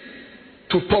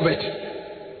to poverty.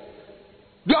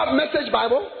 Do you have Message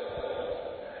Bible?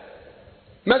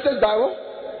 Message Bible?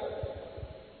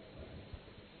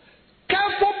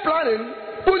 Careful planning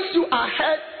puts you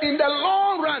ahead in the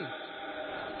long run.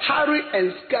 Hurry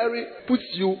and scurry puts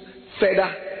you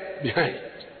further behind.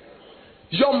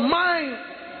 Your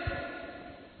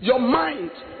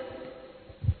mind,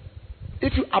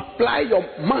 if you apply your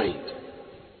mind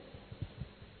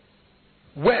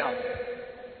well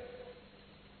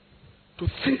to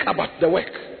think about the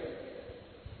work,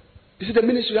 you see, the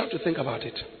ministry, you have to think about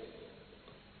it.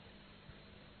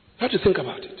 You have to think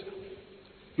about it.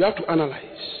 You have to analyze.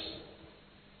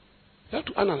 You have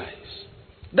to analyze.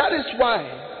 That is why,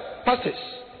 pastors,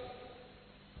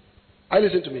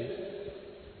 listen to me.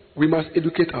 We must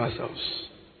educate ourselves.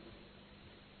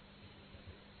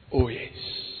 Oh yes.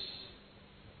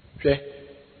 Okay.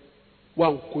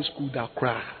 One go school that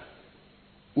cry.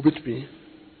 Ubit me.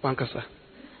 One kasa.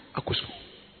 Ako school.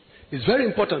 It's very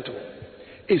important too.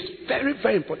 It's very,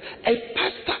 very important. A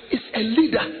pastor is a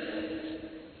leader.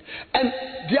 And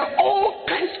there are all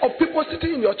kinds of people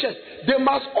sitting in your church. They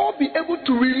must all be able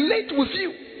to relate with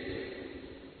you.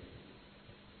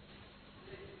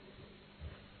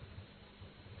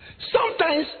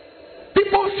 Sometimes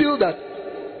people feel that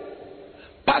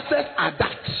pastors are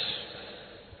that.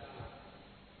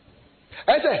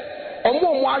 I say,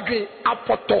 omo adwen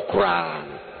apotokra.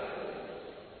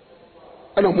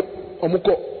 And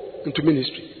omuko into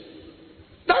ministry.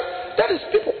 That is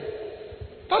people.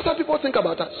 That's how people think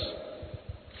about us.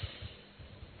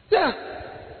 Yeah.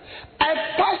 A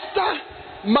pastor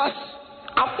must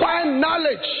acquire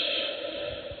knowledge.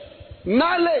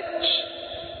 Knowledge.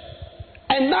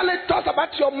 And knowledge talks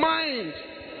about your mind.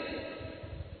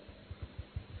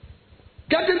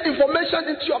 Getting information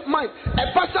into your mind.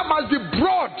 A pastor must be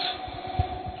broad.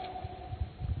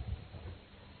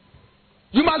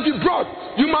 You must be broad.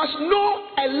 You must know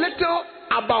a little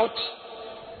about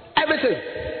everything.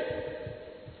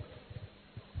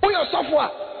 For your software,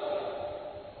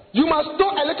 you must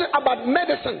know a little about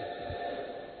medicine,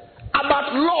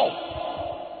 about law,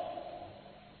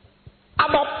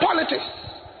 about politics,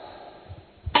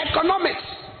 economics.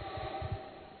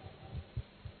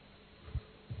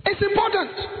 It's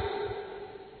important.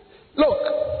 Look,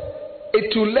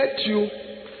 it will let you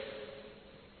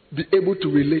be able to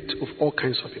relate with all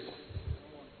kinds of people.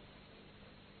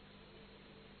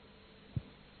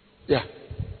 Yeah.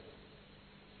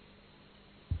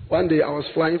 One day I was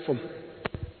flying from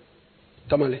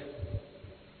Tamale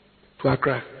to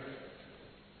Accra.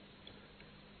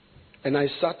 And I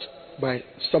sat by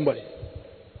somebody.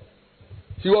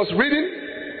 He was reading,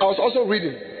 I was also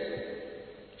reading.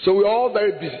 So we were all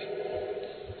very busy.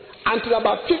 Until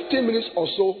about 15 minutes or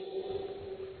so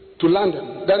to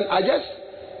London. Then I just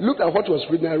looked at what he was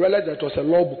reading and I realized that it was a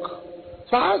law book.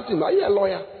 So I asked him, are you a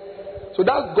lawyer? So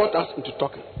that got us into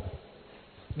talking.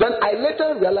 Then I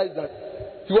later realized that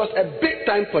he was a big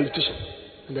time politician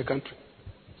in the country.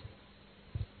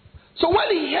 So when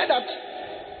he heard that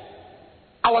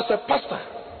I was a pastor,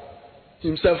 he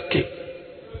himself came.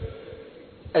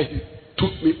 And he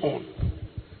took me on.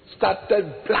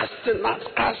 Started blasting us,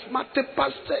 charismatic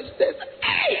pastors.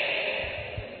 Hey!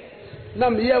 Now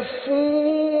me have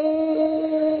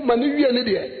manu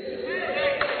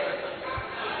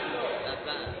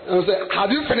and I said,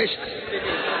 have you finished?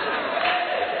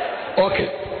 Okay.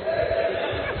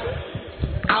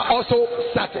 I also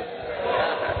started.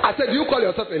 I said, you call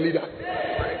yourself a leader?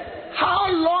 How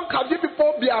long have you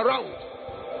people been around?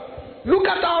 Look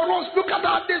at our roads, look at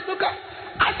our this, look at.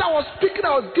 As I was speaking,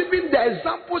 I was giving the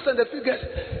examples and the figures.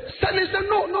 Suddenly said,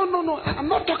 no, I'm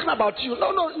not talking about you.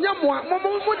 No. So.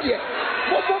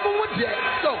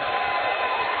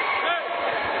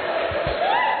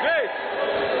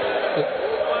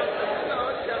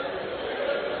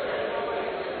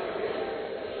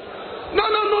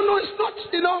 No, it's not,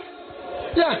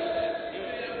 Yeah.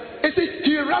 You see,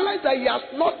 he realized that he has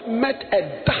not met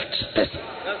a Dutch person.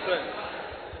 That's right.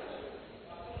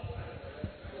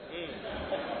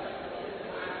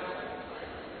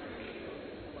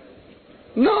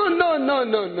 No.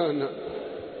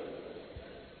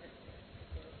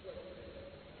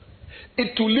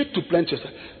 It will lead to plenty of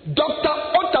stuff. Dr.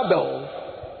 Otterbell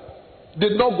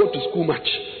did not go to school much.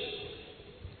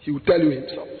 He will tell you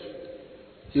himself.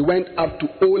 He went up to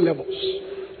O levels.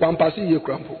 How many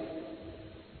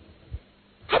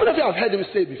of you have heard him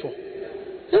say before?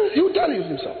 Yeah, he will tell you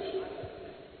himself.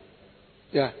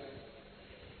 Yeah.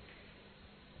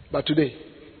 But today,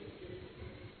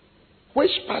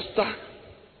 which pastor,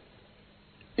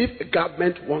 if the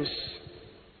government wants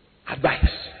advice,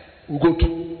 will go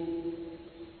to?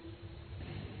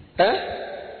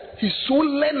 He's so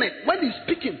learned. When he's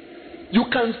speaking, you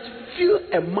can feel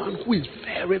a man who is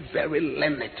very, very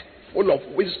learned, full of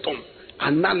wisdom,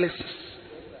 analysis.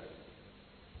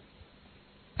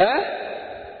 Yeah.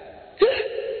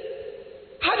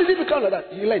 How did he become like that?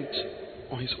 He learned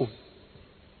on his own.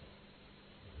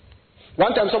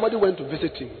 One time somebody went to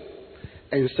visit him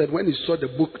and he said when he saw the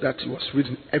book that he was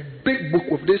reading, a big book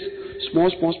with this small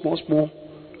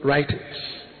writings.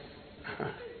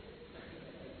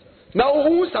 Now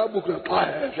who's our book now?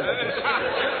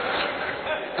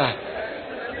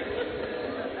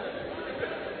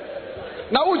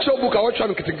 Now what's your book? I was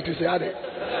trying to say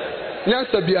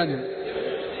Nyansa biani.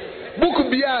 Book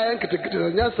biya and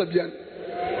Nyansa biani.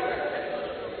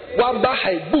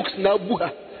 Wabahai books now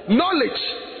buha. Knowledge.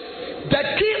 The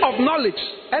key of knowledge.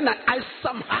 And I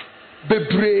somehow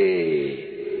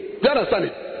bebre. Do you understand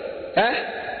it?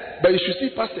 But you should see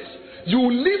pastors.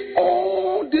 You leave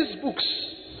all these books.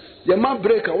 Your man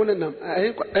break a one and I'm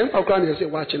say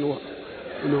watching what?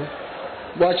 You know.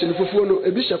 Watching for phone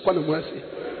a bishop one mercy.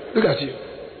 Look at you.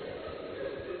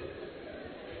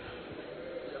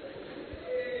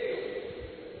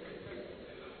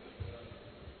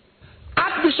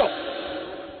 Archbishop.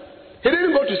 He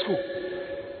didn't go to school.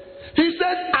 He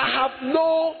said, I have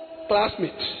no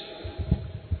classmates.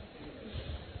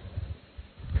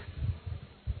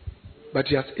 But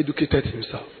he has educated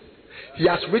himself. He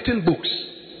has written books.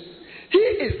 He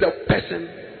is the person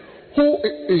who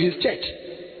in his church,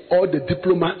 all the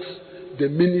diplomats, the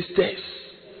ministers,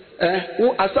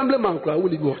 who assemblyman who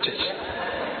will go to church.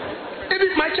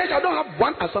 Even my church, I don't have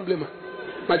one assemblyman.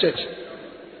 My church.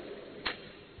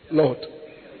 Lord.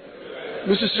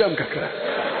 Mrs. Sram Kakra.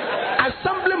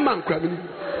 Assemblyman.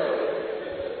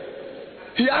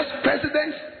 He has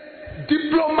presidents,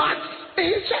 diplomats in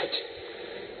his church.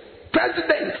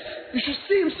 Presidents. You should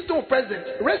see him sitting with presidents.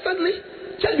 Recently,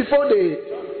 just before they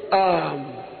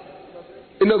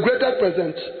inaugurated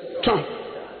President Trump,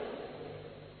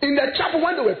 in the chapel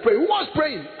when they were praying, who was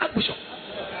praying? Archbishop.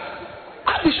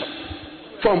 Archbishop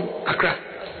from Accra.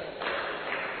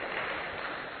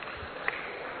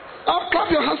 Clap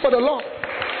your hands for the Lord.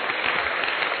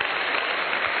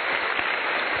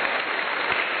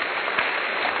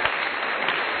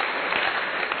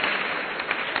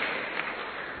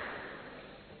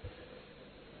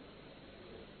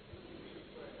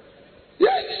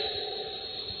 Yes.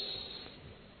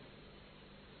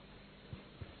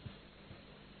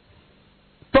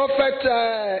 Prophet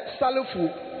Salufu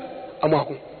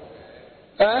Amaku.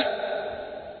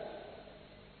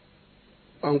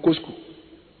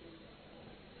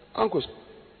 Uncle.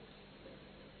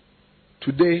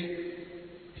 Today,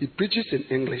 he preaches in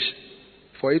English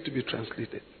for it to be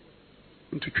translated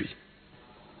into Twi.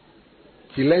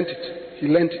 He learned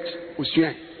it.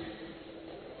 Usuai.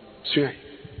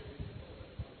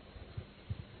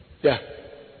 Yeah.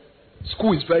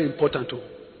 School is very important too.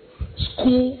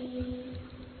 School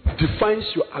defines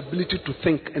your ability to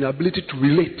think and ability to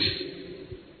relate.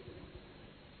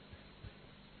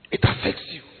 It affects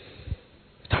you.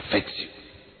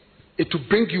 It will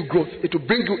bring you growth. It will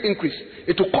bring you increase.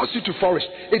 It will cause you to flourish.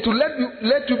 It will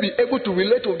let you be able to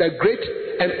relate with the great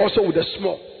and also with the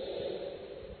small.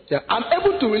 Yeah, I'm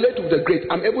able to relate with the great.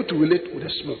 I'm able to relate with the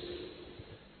small.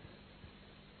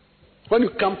 When you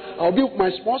come, I'll be with my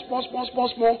small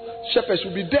shepherds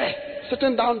will be there,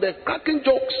 sitting down there, cracking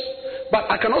jokes.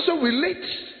 But I can also relate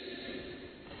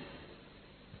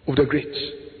with the great.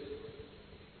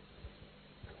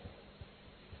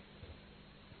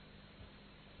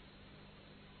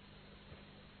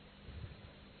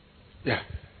 Yeah.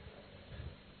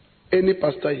 Any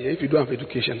pastor here, if you don't have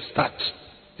education, start.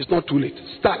 It's not too late.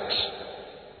 Start.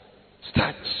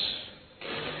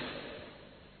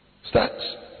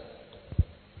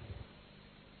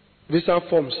 Visa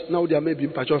forms. Now there may be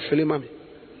in patch of Filimami.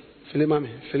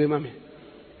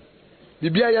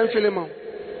 Bibia yan Filimam.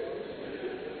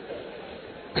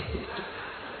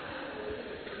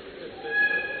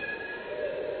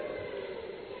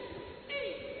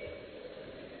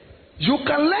 You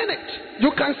can learn it.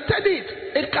 You can study it.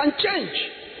 It can change.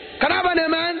 Can I have an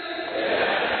amen?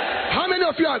 Yeah. How many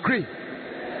of you agree?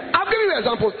 I've given you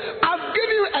examples.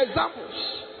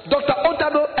 Dr.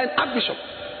 Otado and Archbishop.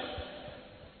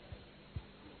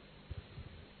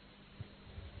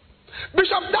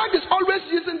 Bishop Dag is always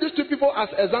using these two people as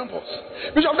examples.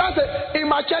 Bishop Dag said, in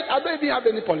my church, I don't even have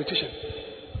any politician.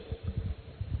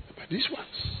 But these ones,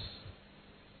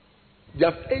 they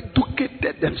have educated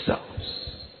educated themselves.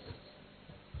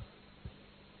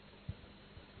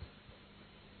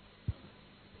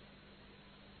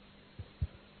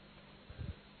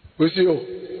 We see,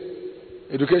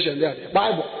 education there.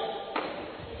 Bible.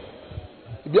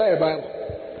 Be a Bible.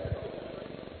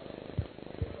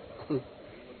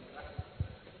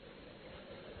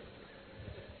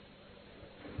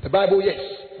 The Bible, yes,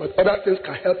 but other things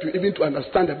can help you even to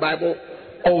understand the Bible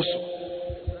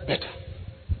also better.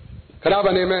 Can I have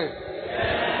an amen?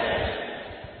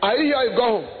 Are you here? You go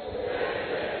home.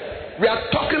 We are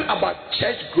talking about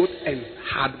church growth and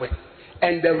hard work,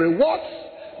 and the rewards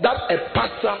that a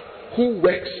pastor who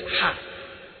works hard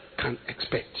can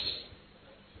expect.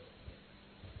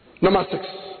 Number 6.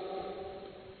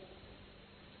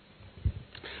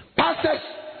 Pastors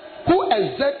who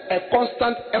exert a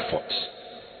constant effort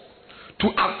to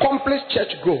accomplish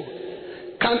church growth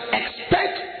can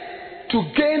expect to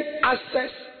gain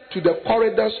access to the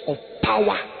corridors of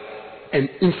power and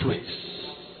influence.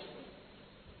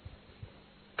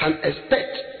 Can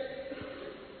expect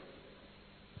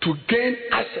to gain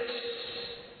access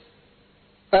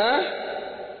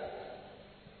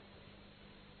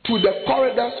to the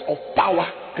corridors of power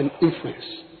and influence.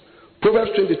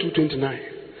 Proverbs 22:29.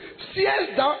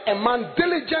 Seest thou a man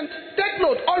diligent? Take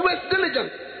note, always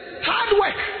diligent. Hard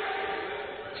work.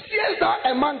 Seest thou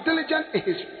a man diligent in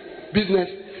his business?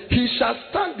 He shall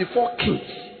stand before kings.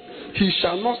 He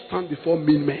shall not stand before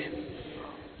mean men.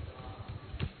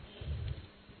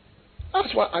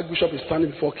 That's why Archbishop is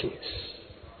standing before kings.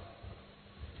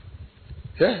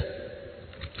 Yeah.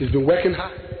 He's been working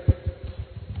hard.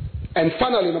 And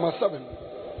finally, number 7.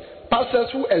 Pastors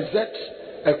who exert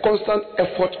a constant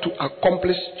effort to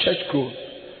accomplish church growth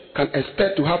can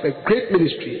expect to have a great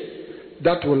ministry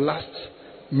that will last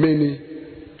many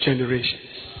generations.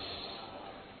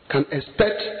 Can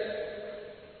expect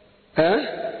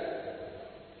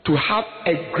to have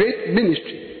a great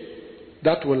ministry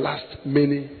that will last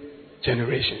many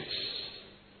generations.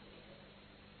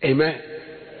 Amen.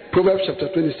 Proverbs chapter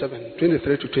 27,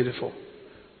 23 to 24.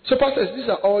 So, pastors, these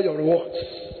are all your rewards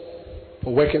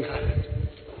for working hard.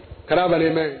 Can I have an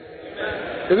amen?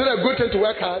 Amen. Is it a good thing to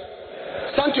work hard?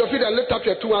 Stand to your feet and lift up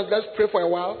your 2 hands. Let's pray for a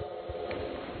while.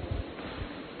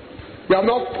 We have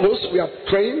not closed. We are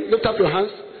praying. Lift up your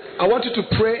hands. I want you to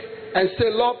pray and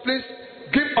say, Lord, please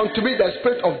give unto me the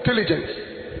spirit of diligence.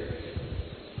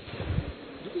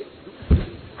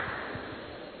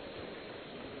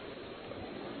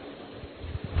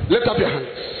 Lift up your hands.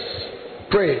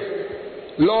 Pray.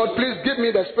 Lord, please give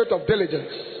me the spirit of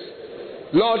diligence.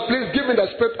 Lord, please give me the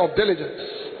spirit of diligence.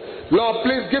 Lord,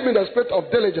 please give me the spirit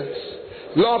of diligence.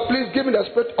 Lord, please give me the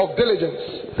spirit of diligence.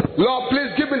 Lord,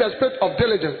 please give me the spirit of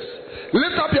diligence.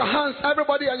 Lift up your hands,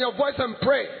 everybody, and your voice and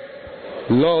pray.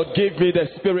 Lord, give me the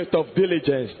spirit of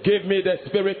diligence. Give me the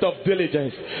spirit of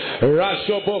diligence.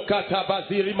 Rashobo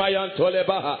katabaziri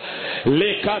mayantolebaha.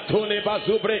 Lekatone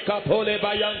bazubreka pole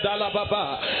bayandala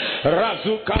baba.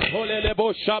 Razuka pole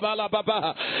lebo shabala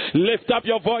baba. Lift up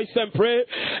your voice and pray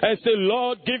and say,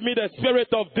 Lord, give me the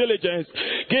spirit of diligence.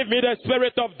 Give me the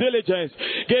spirit of diligence.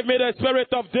 Give me the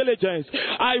spirit of diligence.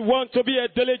 I want to be a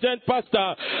diligent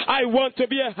pastor. I want to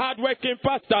be a hardworking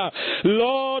pastor.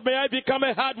 Lord, may I become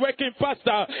a hardworking pastor.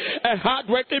 A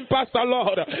hard-working pastor,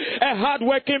 Lord. A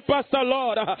hard-working pastor,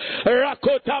 Lord.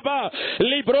 Rakotaba,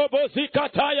 Librobo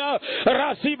Zikataya,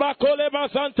 Rasiba Kole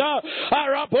Mazanta,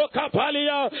 Araboka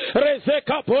Palia,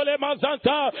 Rezeka Pole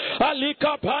Mazanta,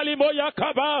 Alika Pali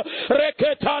Moyakaba,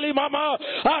 Reketali Mama,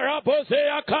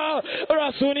 Arabozeaka,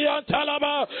 Rasuni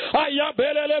Antalama,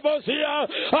 Ayabele Bozia,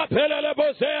 Apele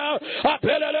Bozea,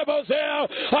 Apele Bozea,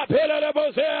 Apele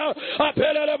Bozea,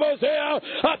 Apele Bozea,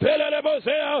 Apele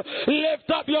Bozea.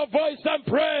 Lift up your voice and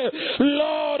pray.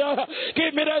 Lord,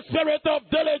 give me the spirit of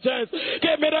diligence.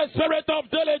 Give me the spirit of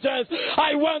diligence.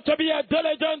 I want to be a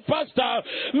diligent pastor.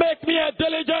 Make me a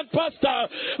diligent pastor.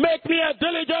 Make me a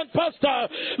diligent pastor.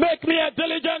 Make me a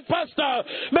diligent pastor.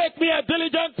 Make me a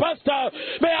diligent pastor.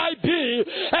 May I be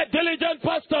a diligent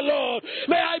pastor, Lord.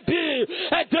 May I be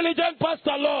a diligent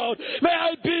pastor, Lord. May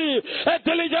I be a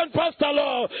diligent pastor,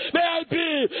 Lord. May I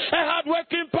be a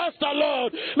hardworking pastor,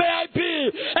 Lord. May I be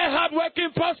a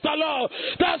hardworking pastor, Lord.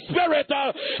 The Spirit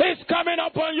is coming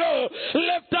upon you.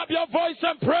 Lift up your voice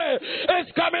and pray.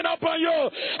 It's coming upon you.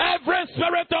 Every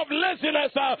spirit of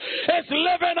laziness is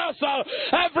leaving us.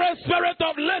 Every spirit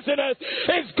of laziness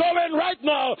is going right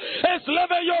now. It's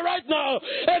leaving you right now.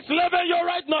 It's leaving you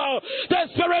right now. The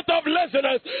spirit of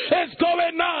laziness is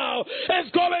going now.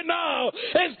 It's going now.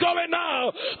 It's going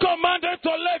now. Command it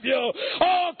to leave you.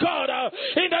 Oh God,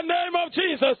 in the name of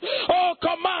Jesus. Oh,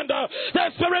 command the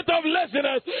spirit of laziness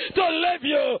laziness to leave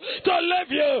you, to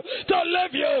leave you, to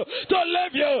leave you, to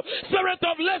leave you. Spirit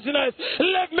of laziness,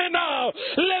 leave me now,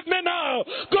 leave me now.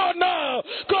 Go now,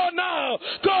 go now,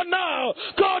 go now,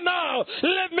 go now.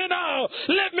 Leave me now,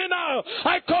 leave me now.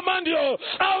 I command you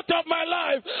out of my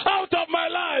life, out of my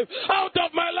life, out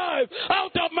of my life,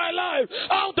 out of my life,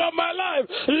 out of my life.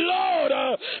 Lord,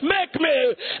 make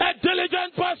me a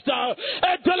diligent pastor,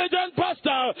 a diligent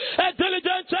pastor, a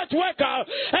diligent church worker,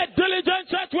 a diligent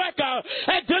church worker,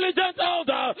 a diligent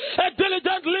elder, a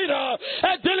diligent leader,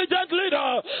 a diligent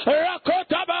leader.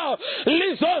 Rakotaba,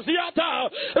 Lizoziata,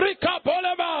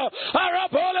 Rikapoleba,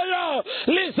 Arapoleya,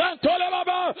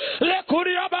 Lizantoleba,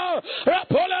 Lekuriaba,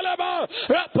 Rapoleba,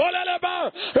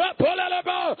 Rapoleba,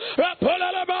 Rapoleba,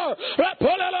 Rapoleba,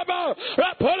 Rapoleba,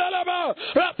 Rapoleba,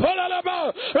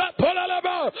 Rapoleba,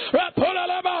 Rapoleba,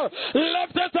 Rapoleba.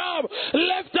 Lift it up,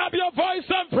 lift up your voice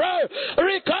and pray.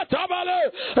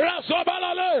 Rikatabale,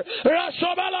 Rasobalale,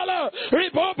 Rasobalale,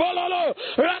 Ribobolalo,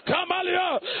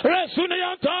 Rakamalia,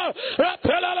 Resunianta,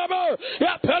 Rapelabo,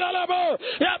 Yapelabo,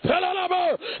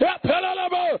 Yapelabo,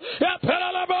 Yapelabo,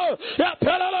 Yapelabo,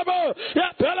 Yapelabo,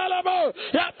 Yapelabo,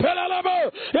 Yapelabo,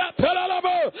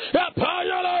 Yapelabo,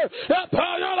 Yapayala,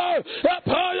 Yapayala,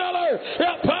 Yapayala,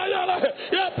 Yapayala,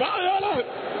 Yapayala.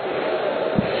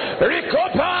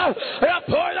 Rikopa,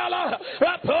 Rapoyala,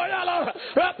 Rapoyala,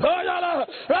 Rapoyala,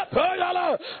 Rapoyala,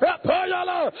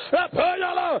 Rapoyala,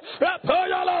 Rapoyala,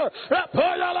 Rapoyala,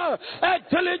 Rapoyala, a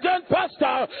diligent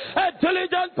pastor, a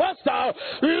diligent pastor.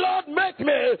 Lord, make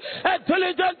me a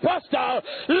diligent pastor.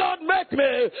 Lord, make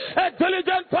me a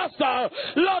diligent pastor.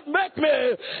 Lord, make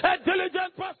me a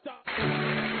diligent pastor.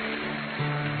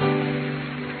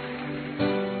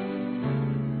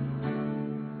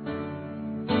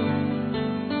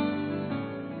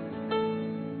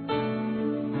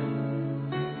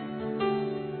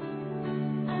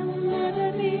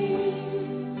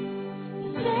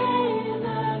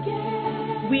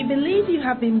 We believe you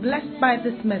have been blessed by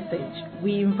this message.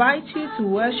 We invite you to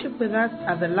worship with us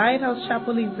at the Lighthouse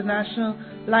Chapel International,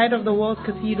 Light of the World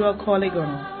Cathedral,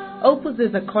 Colegono,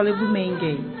 opposite the Kolebu main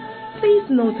gate. Please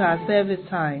note our service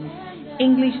times.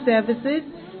 English services,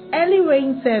 early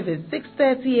rain service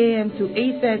 6:30 a.m. to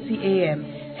 8:30 a.m.,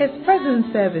 His Presence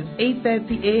service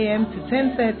 8:30 a.m. to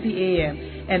 10:30 a.m.,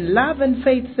 and Love and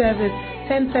Faith service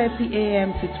 10:30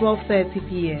 a.m. to 12:30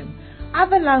 p.m.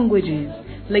 Other languages: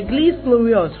 L'Église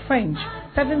Glorieuse French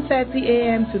 7:30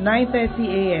 a.m. to 9:30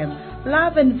 a.m.,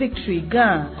 Love and Victory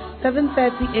Ghana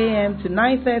 7:30 a.m. to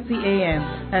 9:30 a.m.,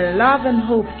 and Love and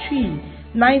Hope Tree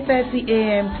 9:30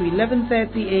 a.m. to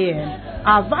 11:30 a.m.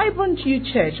 Our Vibrant Youth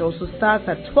Church also starts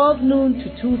at 12 noon to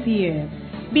 2 p.m.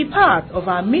 Be part of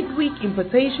our midweek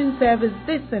impartation service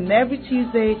this and every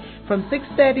Tuesday from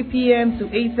 6:30 p.m. to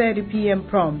 8:30 p.m.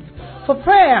 prompt. For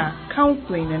prayer,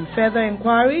 counseling, and further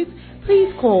inquiries,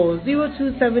 please call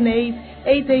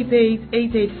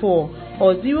 0278-888-884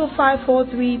 or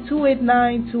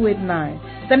 0543-289-289.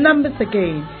 The numbers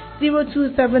again: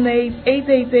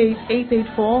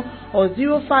 0278-888-884 or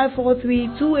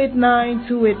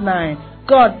 0543-289-289.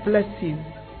 God bless you.